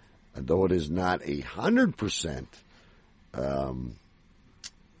 and though it is not 100%, I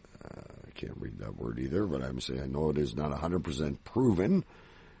can't read that word either, but I'm saying I know it is not 100% proven.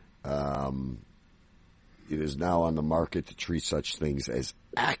 It is now on the market to treat such things as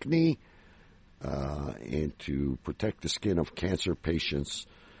acne and to protect the skin of cancer patients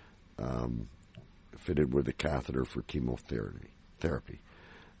fitted with a catheter for chemotherapy.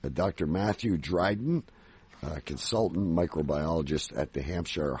 Dr. Matthew Dryden, consultant microbiologist at the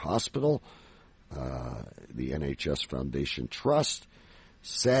Hampshire Hospital, the NHS Foundation Trust,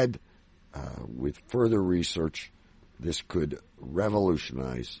 said with further research, this could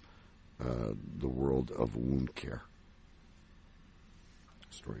revolutionize the world of wound care.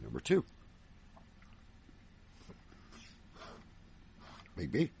 Story number 2.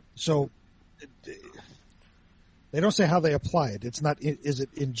 Maybe. So they don't say how they apply it. It's not. Is it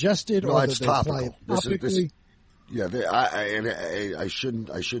ingested or it's they topical. apply it topically?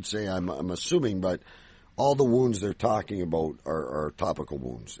 I should say I'm assuming, but all the wounds they're talking about are topical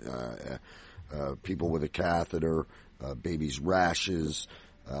wounds. People with a catheter, babies' rashes,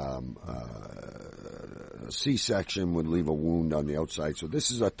 C-section would leave a wound on the outside. So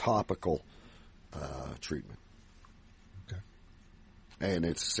this is a topical treatment. Okay. And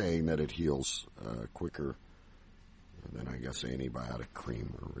it's saying that it heals quicker than, I guess, antibiotic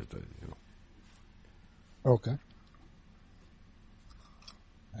cream or Okay.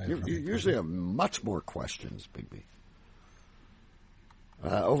 You usually have much more questions, Bigby.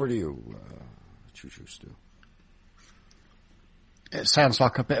 Over to you, Choo Choo Stu. It sounds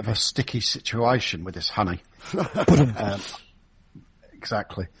like a bit of a sticky situation with this honey.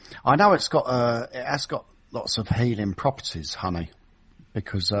 Exactly. I know it has got lots of healing properties, honey,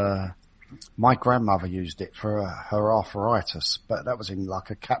 because My grandmother used it for her arthritis, but that was in like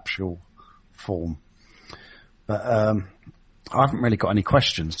a capsule form. But I haven't really got any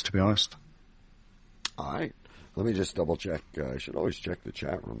questions, to be honest. All right. Let me just double check. I should always check the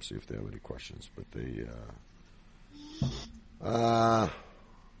chat room, see if they have any questions. But they,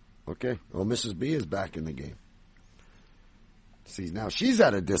 okay. Well, Mrs. B is back in the game. See, now she's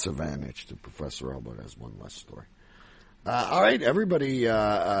at a disadvantage to Professor Albert has one less story. All right, everybody,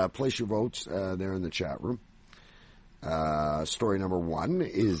 place your votes there in the chat room. Story number 1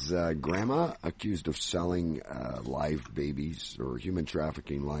 is grandma accused of selling live babies or human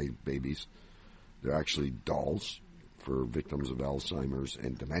trafficking live babies. They're actually dolls for victims of Alzheimer's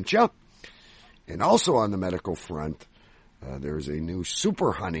and dementia. And also on the medical front, there's a new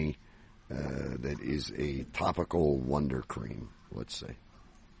super honey that is a topical wonder cream, let's say.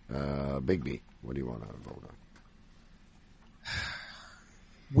 Big B, what do you want to vote on?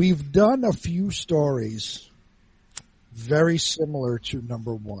 We've done a few stories very similar to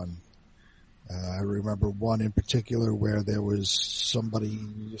number 1. I remember one in particular where there was some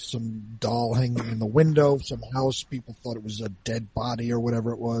doll hanging in the window, some house. People thought it was a dead body or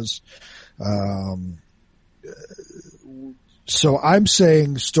whatever it was. So I'm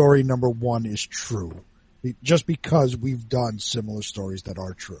saying story number 1 is true, just because we've done similar stories that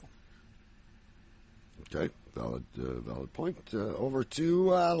are true. Okay, valid point. Over to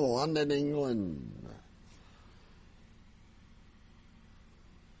London, England.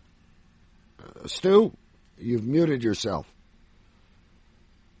 Stu, you've muted yourself.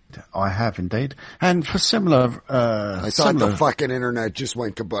 I have indeed. And for similar... I thought the fucking internet just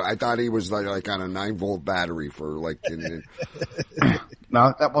went kaput. I thought he was like on a 9-volt battery for like...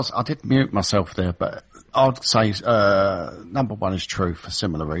 No, that was... I did mute myself there, but I'd say number 1 is true for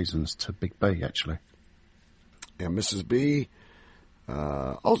similar reasons to Big B, actually. And Mrs. B...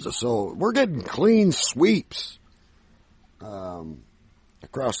 also, so we're getting clean sweeps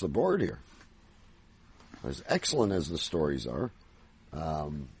across the board here. As excellent as the stories are,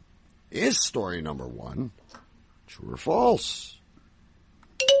 is story number 1 true or false?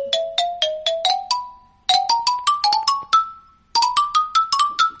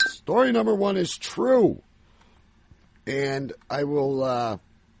 Story number 1 is true, and I will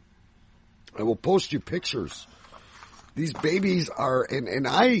post you pictures. These babies are, and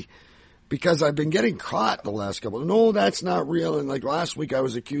I, because I've been getting caught the last couple. No, that's not real. And like last week, I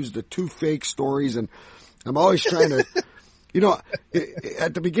was accused of 2 fake stories, and I'm always trying to,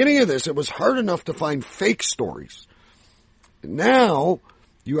 at the beginning of this, it was hard enough to find fake stories. Now,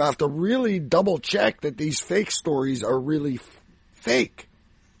 you have to really double check that these fake stories are really fake.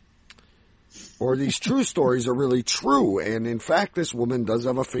 Or these true stories are really true. And in fact, this woman does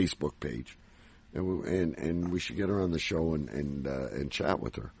have a Facebook page. And we should get her on the show and chat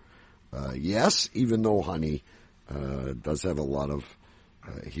with her. Yes, even though honey does have a lot of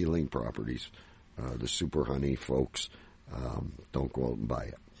healing properties. The super honey, folks, don't go out and buy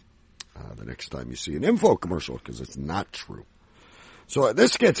it the next time you see an info commercial, because it's not true. So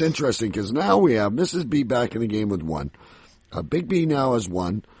this gets interesting, because now we have Mrs. B back in the game with 1. Big B now has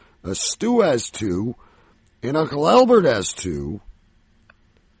 1. Stu has 2. And Uncle Albert has 2.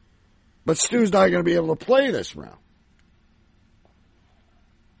 But Stu's not going to be able to play this round.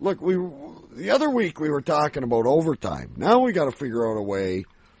 Look, the other week we were talking about overtime. Now we got to figure out a way.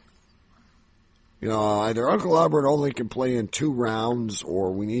 Either Uncle Albert only can play in 2 rounds,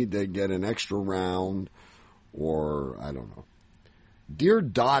 or we need to get an extra round, or I don't know. Dear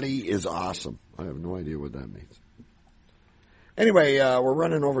Dottie is awesome. I have no idea what that means. Anyway, we're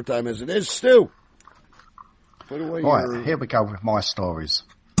running overtime as it is. Stu, put away Right, here we go with my stories.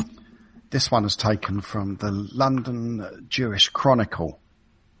 This one is taken from the London Jewish Chronicle.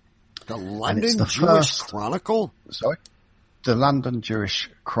 The London Jewish Chronicle? Sorry? The London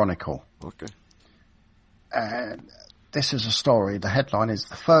Jewish Chronicle. Okay. And this is a story. The headline is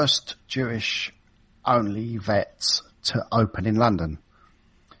the first Jewish-only vets to open in London.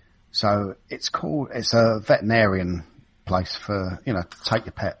 So it's a veterinarian place for, to take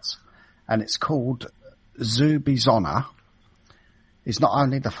your pets. And it's called Zoo Bizona. It's not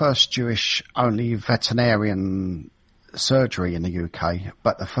only the first Jewish-only veterinarian surgery in the UK,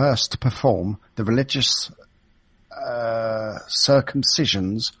 but the first to perform the religious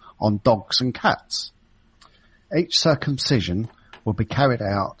circumcisions on dogs and cats. Each circumcision will be carried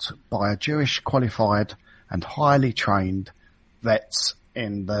out by a Jewish qualified and highly trained vets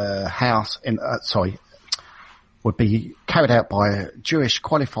in the house. Would be carried out by Jewish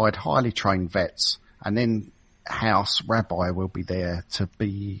qualified, highly trained vets, and then house rabbi will be there to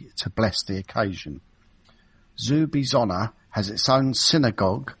bless the occasion. Zoo Bizona has its own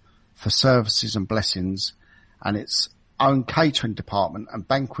synagogue for services and blessings, and its own catering department and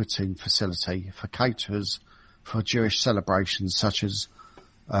banqueting facility for caterers for Jewish celebrations such as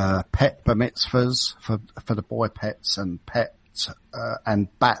pet bar mitzvahs for the boy pets and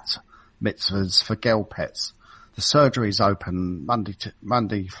and bat mitzvahs for girl pets. The surgery is open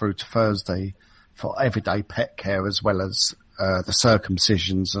Monday through to Thursday for everyday pet care as well as the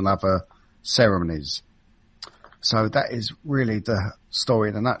circumcisions and other ceremonies. So that is really the story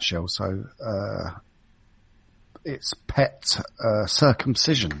in a nutshell. So it's pet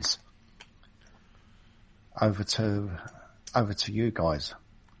circumcisions. Over to you guys.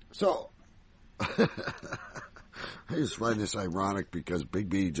 So I just find this ironic because Big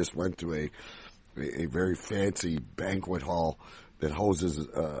B just went to a very fancy banquet hall that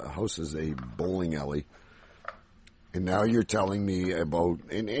hosts a bowling alley. And now you're telling me about,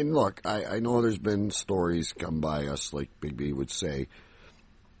 and look, I know there's been stories come by us, like Big B would say,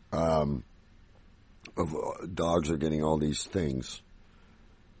 of dogs are getting all these things.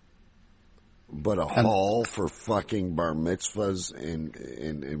 But a hall for fucking bar mitzvahs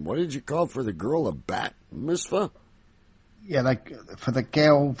and what did you call it for the girl, a bat mitzvah? Yeah, for the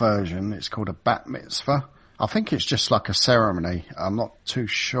girl version, it's called a bat mitzvah. I think it's just like a ceremony. I'm not too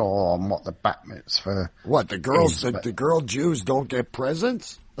sure on what the bat mitzvah. What, the girls, the girl Jews don't get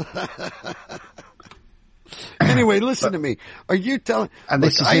presents? Anyway, listen to me. Are you telling? And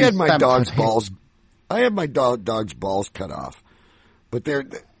look, I had my dog's balls. I had my dog's balls cut off, but they're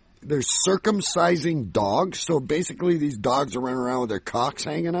circumcising dogs. So basically, these dogs are running around with their cocks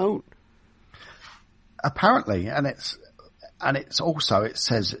hanging out. Apparently, and it's also, it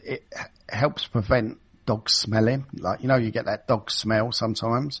says it helps prevent dogs smelling. Like, you get that dog smell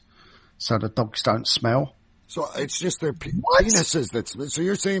sometimes, so the dogs don't smell. So it's just their penises that smell. So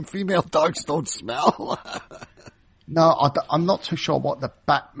you're saying female dogs don't smell? No, I'm not too sure what the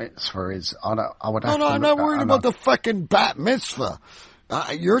bat mitzvah is. I'm not worried about the fucking bat mitzvah.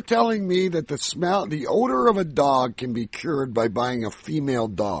 You're telling me that the odor of a dog can be cured by buying a female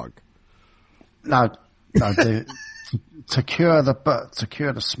dog? No, to cure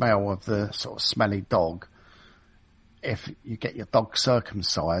the smell of the sort of smelly dog, if you get your dog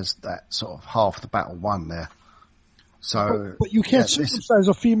circumcised, that's sort of half the battle won there. So, but you can't circumcise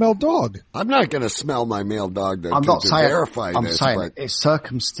a female dog. I'm not going to smell my male dog. I'm saying it's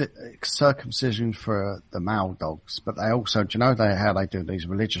circumcision for the male dogs, but they also, do you know how they do these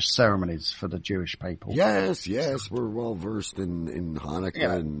religious ceremonies for the Jewish people? Yes, we're well versed in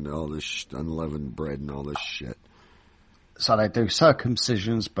Hanukkah and all this unleavened bread and all this shit. So they do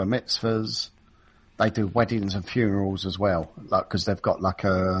circumcisions, bar mitzvahs. They do weddings and funerals as well, because they've got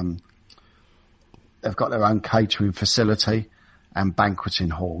they've got their own catering facility and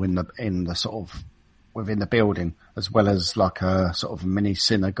banqueting hall in the sort of within the building, as well as like a sort of mini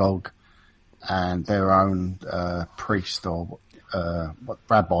synagogue and their own priest or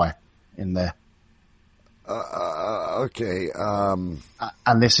rabbi in there. Okay. And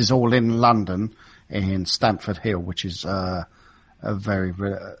this is all in London, in Stamford Hill, which is a very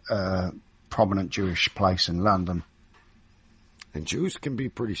prominent Jewish place in London. And Jews can be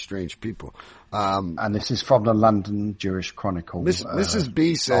pretty strange people. And this is from the London Jewish Chronicle. Mrs.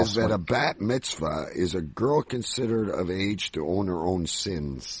 B says that a bat mitzvah is a girl considered of age to own her own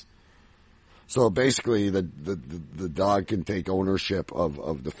sins. So basically, the dog can take ownership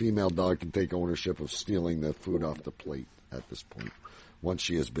of the female dog can take ownership of stealing the food off the plate at this point. Once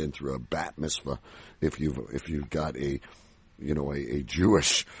she has been through a bat mitzvah, if you've got a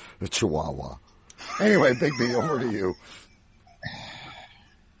Jewish Chihuahua. Anyway, Big B, over to you.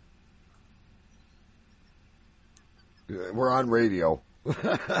 We're on radio.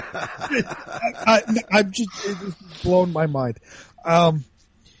 I'm just, it's blown my mind. Are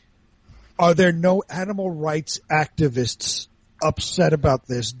there no animal rights activists upset about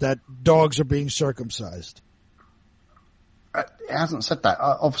this, that dogs are being circumcised? It hasn't said that.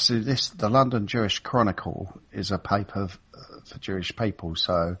 Obviously, the London Jewish Chronicle is a paper for Jewish people,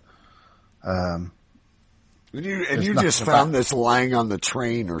 so... you just found this lying on the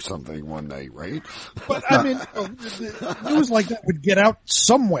train or something one night, right? But I mean, news like that would get out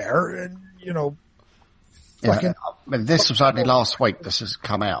somewhere, and fucking. I mean, this was only last week. This has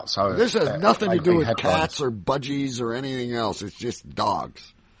come out, so this has nothing to do with cats or budgies or anything else. It's just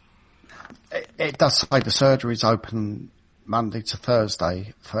dogs. It does say the surgery is open Monday to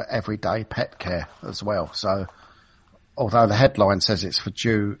Thursday for everyday pet care as well. So. Although the headline says it's for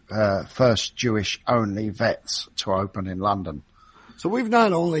first Jewish-only vets to open in London. So we've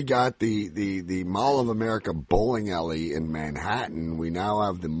not only got the Mall of America bowling alley in Manhattan, we now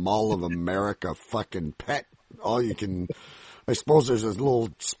have the Mall of America fucking pet, all you can I suppose there's a little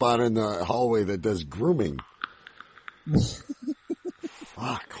spot in the hallway that does grooming.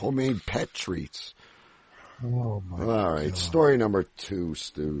 Fuck, homemade pet treats. Oh my All right, God. story number 2,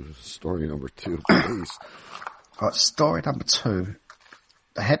 Stu. Story number 2, please. Right, story number 2.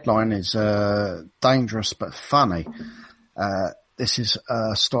 The headline is dangerous but funny. This is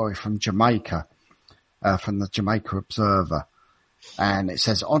a story from Jamaica, from the Jamaica Observer. And it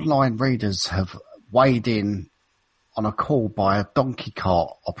says online readers have weighed in on a call by donkey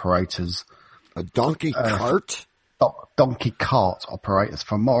cart operators. A donkey cart? Donkey cart operators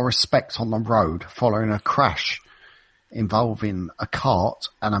for more respect on the road following a crash involving a cart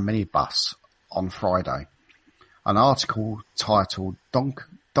and a minibus on Friday. An article titled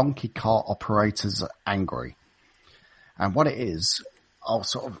Donkey Cart Operators Angry. And what it is,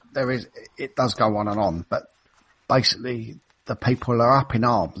 it does go on and on, but basically the people are up in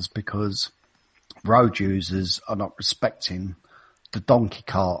arms because road users are not respecting the donkey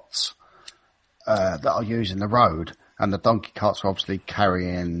carts that are using the road, and the donkey carts are obviously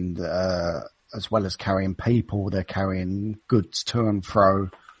carrying, as well as carrying people, they're carrying goods to and fro.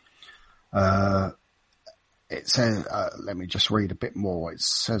 It says, let me just read a bit more what it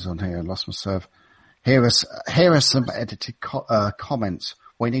says on here. I lost myself. Here are some edited comments.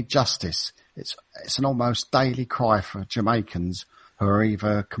 We need justice. It's an almost daily cry for Jamaicans who are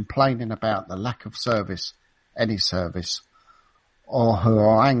either complaining about the lack of service, any service, or who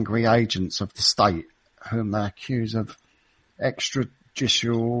are angry agents of the state, whom they accuse of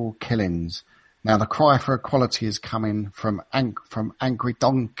extrajudicial killings. Now, the cry for equality is coming from angry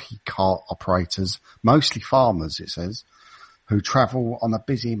donkey cart operators, mostly farmers, it says, who travel on the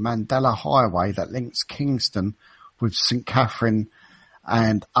busy Mandela Highway that links Kingston with St. Catherine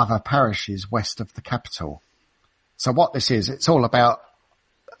and other parishes west of the capital. So what this is, it's all about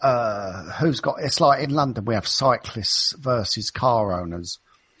it's like in London we have cyclists versus car owners.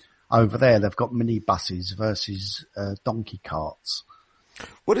 Over there they've got minibuses versus donkey carts.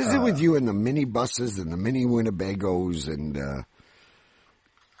 What is it with you and the minibuses and the mini Winnebagos and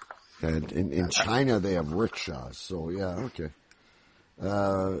in China they have rickshaws. So yeah, okay.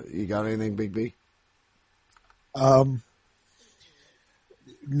 You got anything, Big B? No.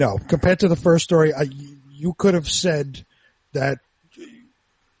 Compared to the first story, you could have said that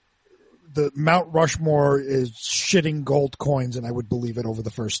the Mount Rushmore is shitting gold coins, and I would believe it over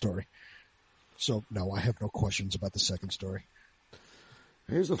the first story. So no, I have no questions about the second story.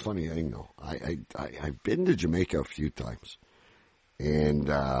 Here's the funny thing, though. I've been to Jamaica a few times, and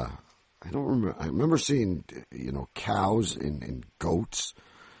I don't remember. I remember seeing cows and goats,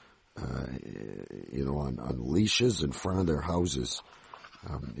 on leashes in front of their houses.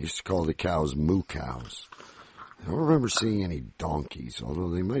 They used to call the cows moo cows. I don't remember seeing any donkeys, although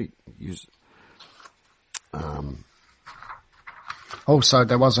they might use. Also,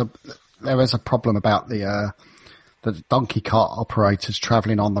 there was a problem about the donkey cart operators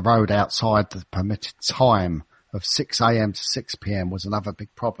travelling on the road outside the permitted time of 6 a.m. to 6 p.m. was another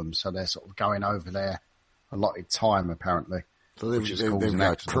big problem. So they're sort of going over their allotted time, apparently. So they've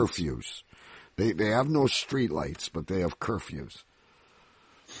got curfews. They have no street lights, but they have curfews.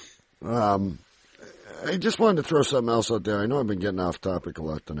 I just wanted to throw something else out there. I know I've been getting off topic a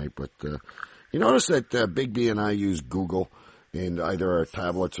lot tonight, but you notice that Big B and I use Google in either our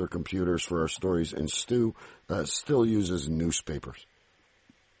tablets or computers for our stories, and Stu still uses newspapers.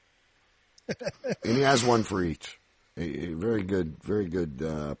 And he has one for each. Very good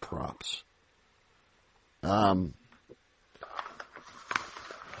props.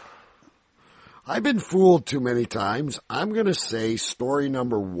 I've been fooled too many times. I'm going to say story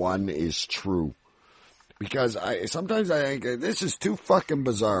number 1 is true. Because sometimes I think this is too fucking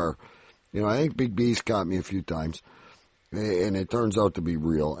bizarre. I think Big B's caught me a few times. And it turns out to be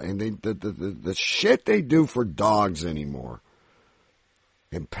real. And the shit they do for dogs anymore.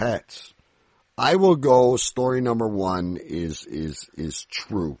 And pets. I will go story number 1 is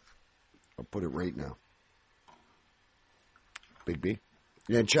true. I'll put it right now. Big B?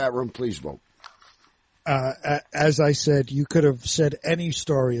 Yeah, chat room, please vote. As I said, you could have said any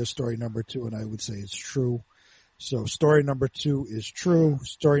story as story number 2, and I would say it's true. So story number 2 is true.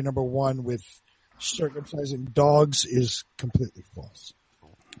 Story number 1 with circumcising dogs is completely false.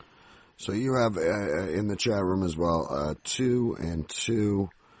 So you have in the chat room as well 2 and 2,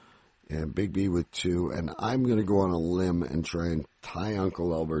 and Big B with 2, and I'm going to go on a limb and try and tie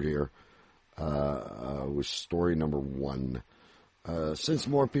Uncle Albert here with story number 1. Since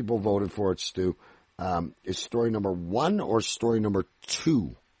more people voted for it, Stu, is story number 1 or story number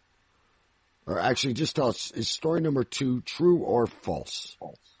 2? Or actually, just tell us, is story number 2 true or false?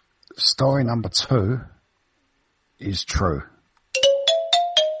 Story number 2 is true.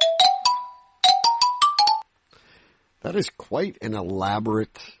 That is quite an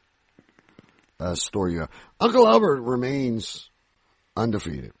elaborate story. Uncle Albert remains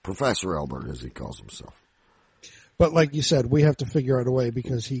undefeated. Professor Albert, as he calls himself. But like you said, we have to figure out a way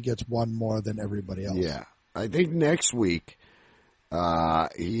because he gets one more than everybody else. Yeah. I think next week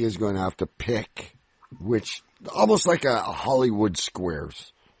he is going to have to pick which, almost like a Hollywood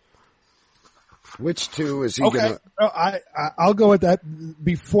Squares. Which two is he going to... I'll go with that.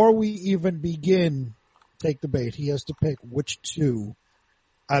 Before we even begin Take the Bait, he has to pick which two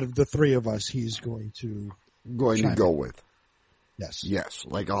out of the three of us he's going to go with. Yes. Yes.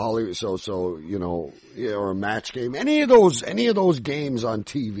 Like a Hollywood, so, you know, or a match game. Any of those games on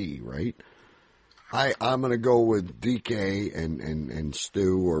TV, right? I'm going to go with DK and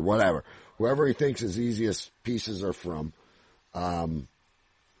Stu or whatever. Whoever he thinks his easiest pieces are from.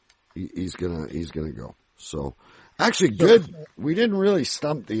 He's gonna go. So, actually, good. We didn't really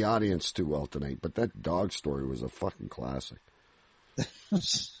stump the audience too well tonight, but that dog story was a fucking classic. I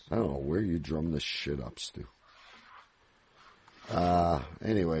don't know where you drum this shit up, Stu.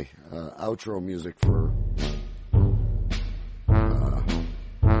 Anyway, outro music for.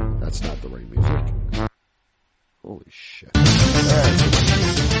 That's not the right music. Holy shit!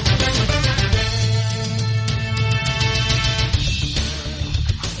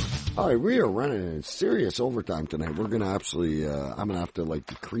 All right, we are running in serious overtime tonight. We're going to absolutely, I'm going to have to like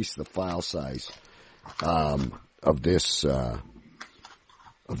decrease the file size, of this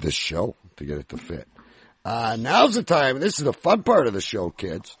show to get it to fit. Now's the time. This is the fun part of the show,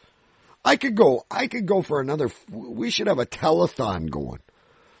 kids. I could go for another, we should have a telethon going.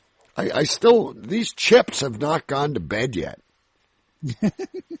 I still, these chips have not gone to bed yet.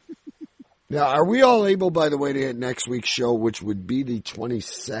 Now, are we all able, by the way, to hit next week's show, which would be the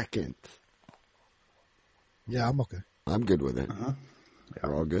 22nd? Yeah, I'm okay. I'm good with it. Uh-huh.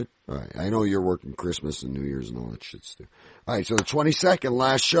 We're all good? All right. I know you're working Christmas and New Year's and all that shit, Stu. All right, so the 22nd,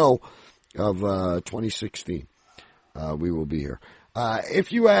 last show of 2016, we will be here.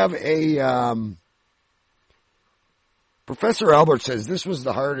 If you have a... Professor Albert says this was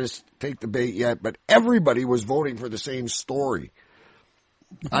the hardest Take the Bait yet, but everybody was voting for the same story.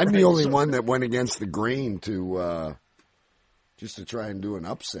 I'm the only one that went against the grain to just to try and do an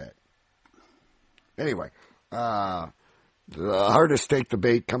upset. Anyway, the hardest Take the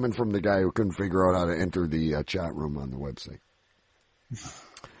Bait coming from the guy who couldn't figure out how to enter the chat room on the website.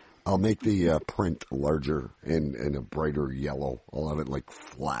 I'll make the print larger and a brighter yellow. I'll have it like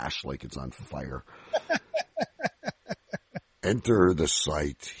flash like it's on fire. Enter the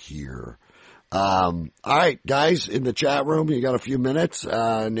site here. All right, guys, in the chat room, you got a few minutes.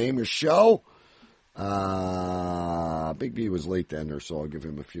 Name your show. Big B was late to enter, so I'll give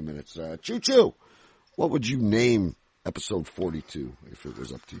him a few minutes. Choo Choo, what would you name episode 42 if it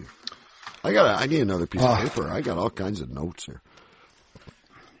was up to you? I need another piece of paper. I got all kinds of notes here.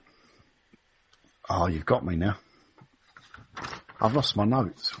 Oh, you've got me now. I've lost my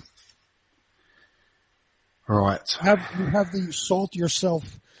notes. Right. You have the salt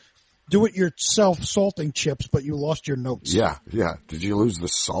yourself. Do it yourself salting chips, but you lost your notes. Yeah. Did you lose the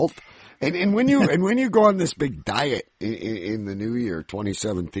salt? And when you go on this big diet in the new year,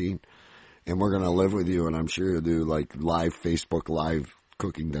 2017, and we're going to live with you, and I'm sure you'll do like live Facebook live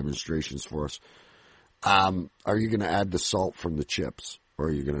cooking demonstrations for us. Are you going to add the salt from the chips, or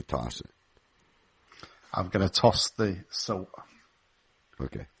are you going to toss it? I'm going to toss the salt.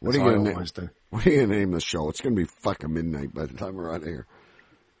 Okay. What are you going to do? What are you going to name the show? It's going to be fucking midnight by the time we're out of here.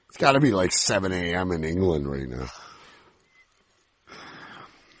 It's got to be like 7 a.m. in England right now.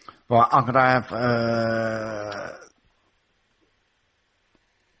 Well, I'm going to have...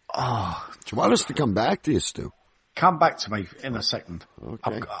 Do you want us to come back to you, Stu? Come back to me in a second.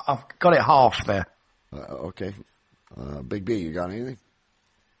 Okay. I've got it half there. Okay. Big B, you got anything?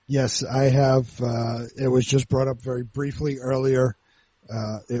 Yes, I have. It was just brought up very briefly earlier.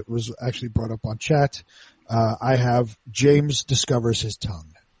 It was actually brought up on chat. I have James discovers his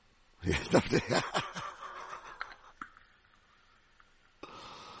tongue.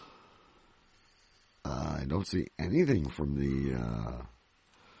 I don't see anything from the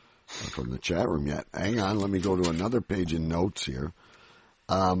chat room yet. Hang on, let me go to another page in notes here.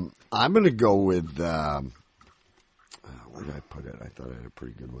 I'm going to go with where did I put it? I thought I had a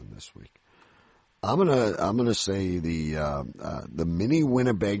pretty good one this week. I'm gonna say the mini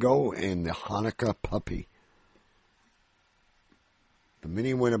Winnebago and the Hanukkah puppy. The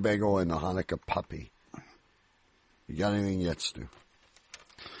mini Winnebago and the Hanukkah puppy. You got anything yet, Stu?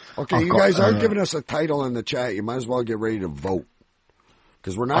 Okay, you guys aren't giving us a title in the chat. You might as well get ready to vote.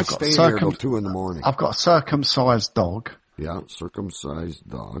 Because we're not staying here till 2 in the morning. I've got a circumcised dog. Yeah, circumcised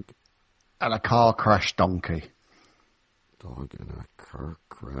dog. And a car crash donkey. Dog in a car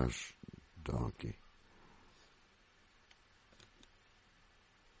crash. Donkey.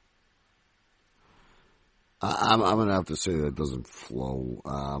 I'm going to have to say that doesn't flow.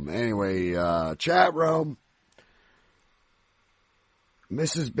 Anyway, chat room.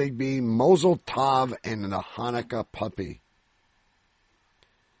 Mrs. Big B, Mazel Tov, and the Hanukkah puppy.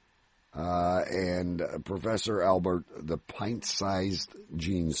 And Professor Albert, the pint-sized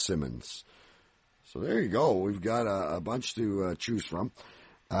Gene Simmons. So there you go. We've got a bunch to choose from.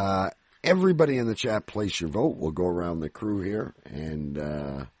 Everybody in the chat, place your vote. We'll go around the crew here.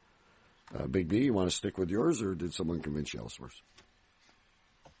 And Big B, you want to stick with yours, or did someone convince you elsewhere?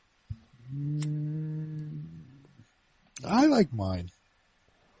 I like mine.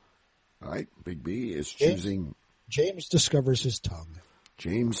 All right, Big B is choosing... James discovers his tongue.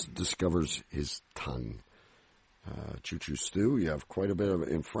 James discovers his tongue. Choo Choo Stu, you have quite a bit of it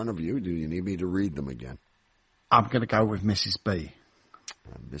in front of you. Do you need me to read them again? I'm going to go with Mrs. B.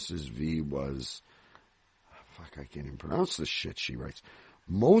 Mrs. V was... Fuck, I can't even pronounce this shit she writes.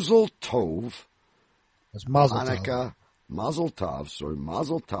 Mazel Tov. That's Mazel Hanukkah. Mazel Tov. Sorry,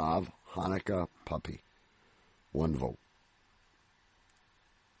 Mazel Tov, Hanukkah puppy. 1 vote.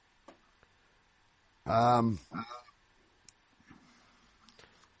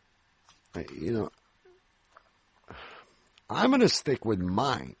 You know, I'm going to stick with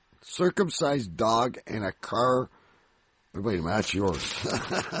mine. Circumcised dog and a car. Wait a minute, that's yours.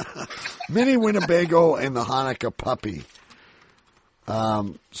 Mini Winnebago and the Hanukkah puppy.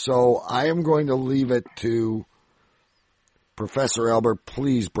 So I am going to leave it to Professor Albert.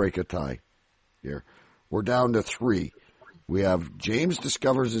 Please break a tie here. We're down to 3. We have James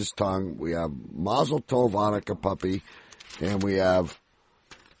discovers his tongue. We have Mazel Tov Hanukkah puppy, and we have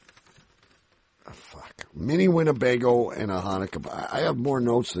Mini Winnebago and a Hanukkah. I have more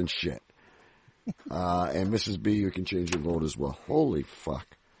notes than shit. And Mrs. B, you can change your vote as well. Holy fuck.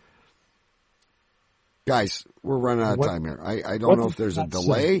 Guys, we're running out of time here. I don't know if there's a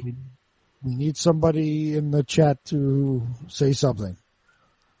delay. We need somebody in the chat to say something.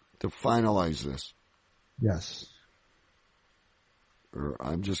 To finalize this. Yes. Or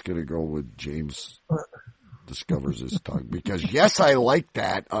I'm just going to go with James discovers his tongue. Because, yes, I like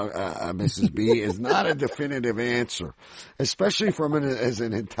that, Mrs. B, is not a definitive answer. Especially from as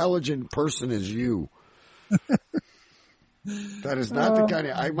an intelligent person as you. That is not the kind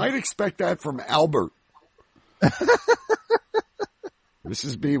of... I might expect that from Albert.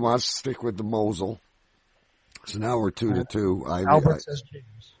 Mrs. B wants to stick with the Mosel. So now we're 2-2. Albert says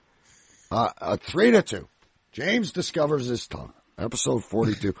James. 3-2. James discovers his tongue. Episode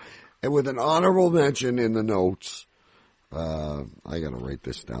 42. And with an honorable mention in the notes, I gotta write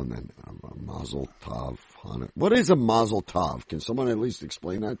this down then. Mazel Tov. What is a Mazel Tov? Can someone at least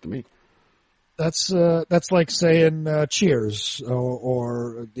explain that to me? That's like saying cheers,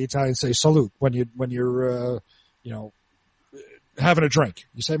 or the Italians say salute when you're having a drink.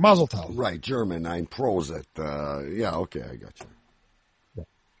 You say Mazel Tov. Right, German, ein Prosit. Yeah, okay, I got you.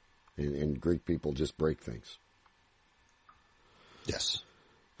 Yeah. And Greek people just break things. Yes.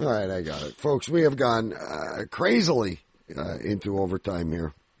 All right, I got it. Folks, we have gone crazily into overtime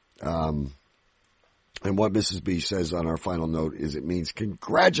here. And what Mrs. B says on our final note is it means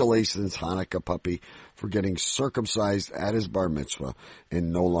congratulations, Hanukkah puppy, for getting circumcised at his bar mitzvah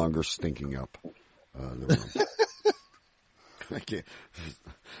and no longer stinking up the room. I can't.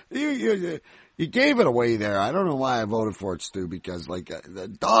 You gave it away there. I don't know why I voted for it, Stu, because the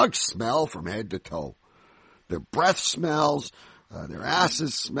dogs smell from head to toe. Their breath smells. Their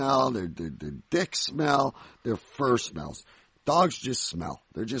asses smell, their dicks smell, their fur smells. Dogs just smell.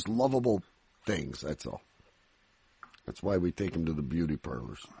 They're just lovable things, that's all. That's why we take them to the beauty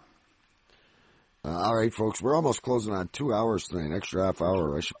parlors. All right, folks, we're almost closing on 2 hours tonight, an extra half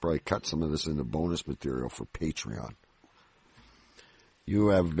hour. I should probably cut some of this into bonus material for Patreon. You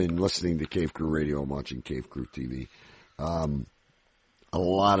have been listening to Cave Crew Radio and watching Cave Crew TV. A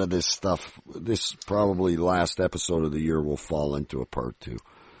lot of this stuff, this probably last episode of the year will fall into a part 2.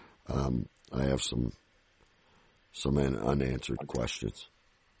 I have some unanswered questions,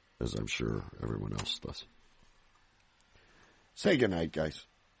 as I'm sure everyone else does. Say goodnight, guys.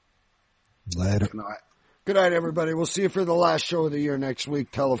 Later. Good night, everybody. We'll see you for the last show of the year next week.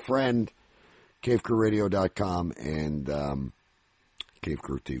 Tell a friend, CaveCrewRadio.com, and Cave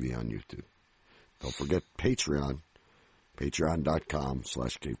Crew TV on YouTube. Don't forget Patreon.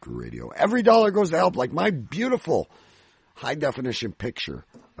 Patreon.com/Cave Crew Radio. Every dollar goes to help, like my beautiful high-definition picture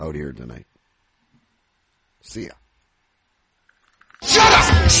out here tonight. See ya. Shut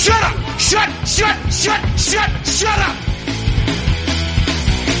up! Shut up! Shut up!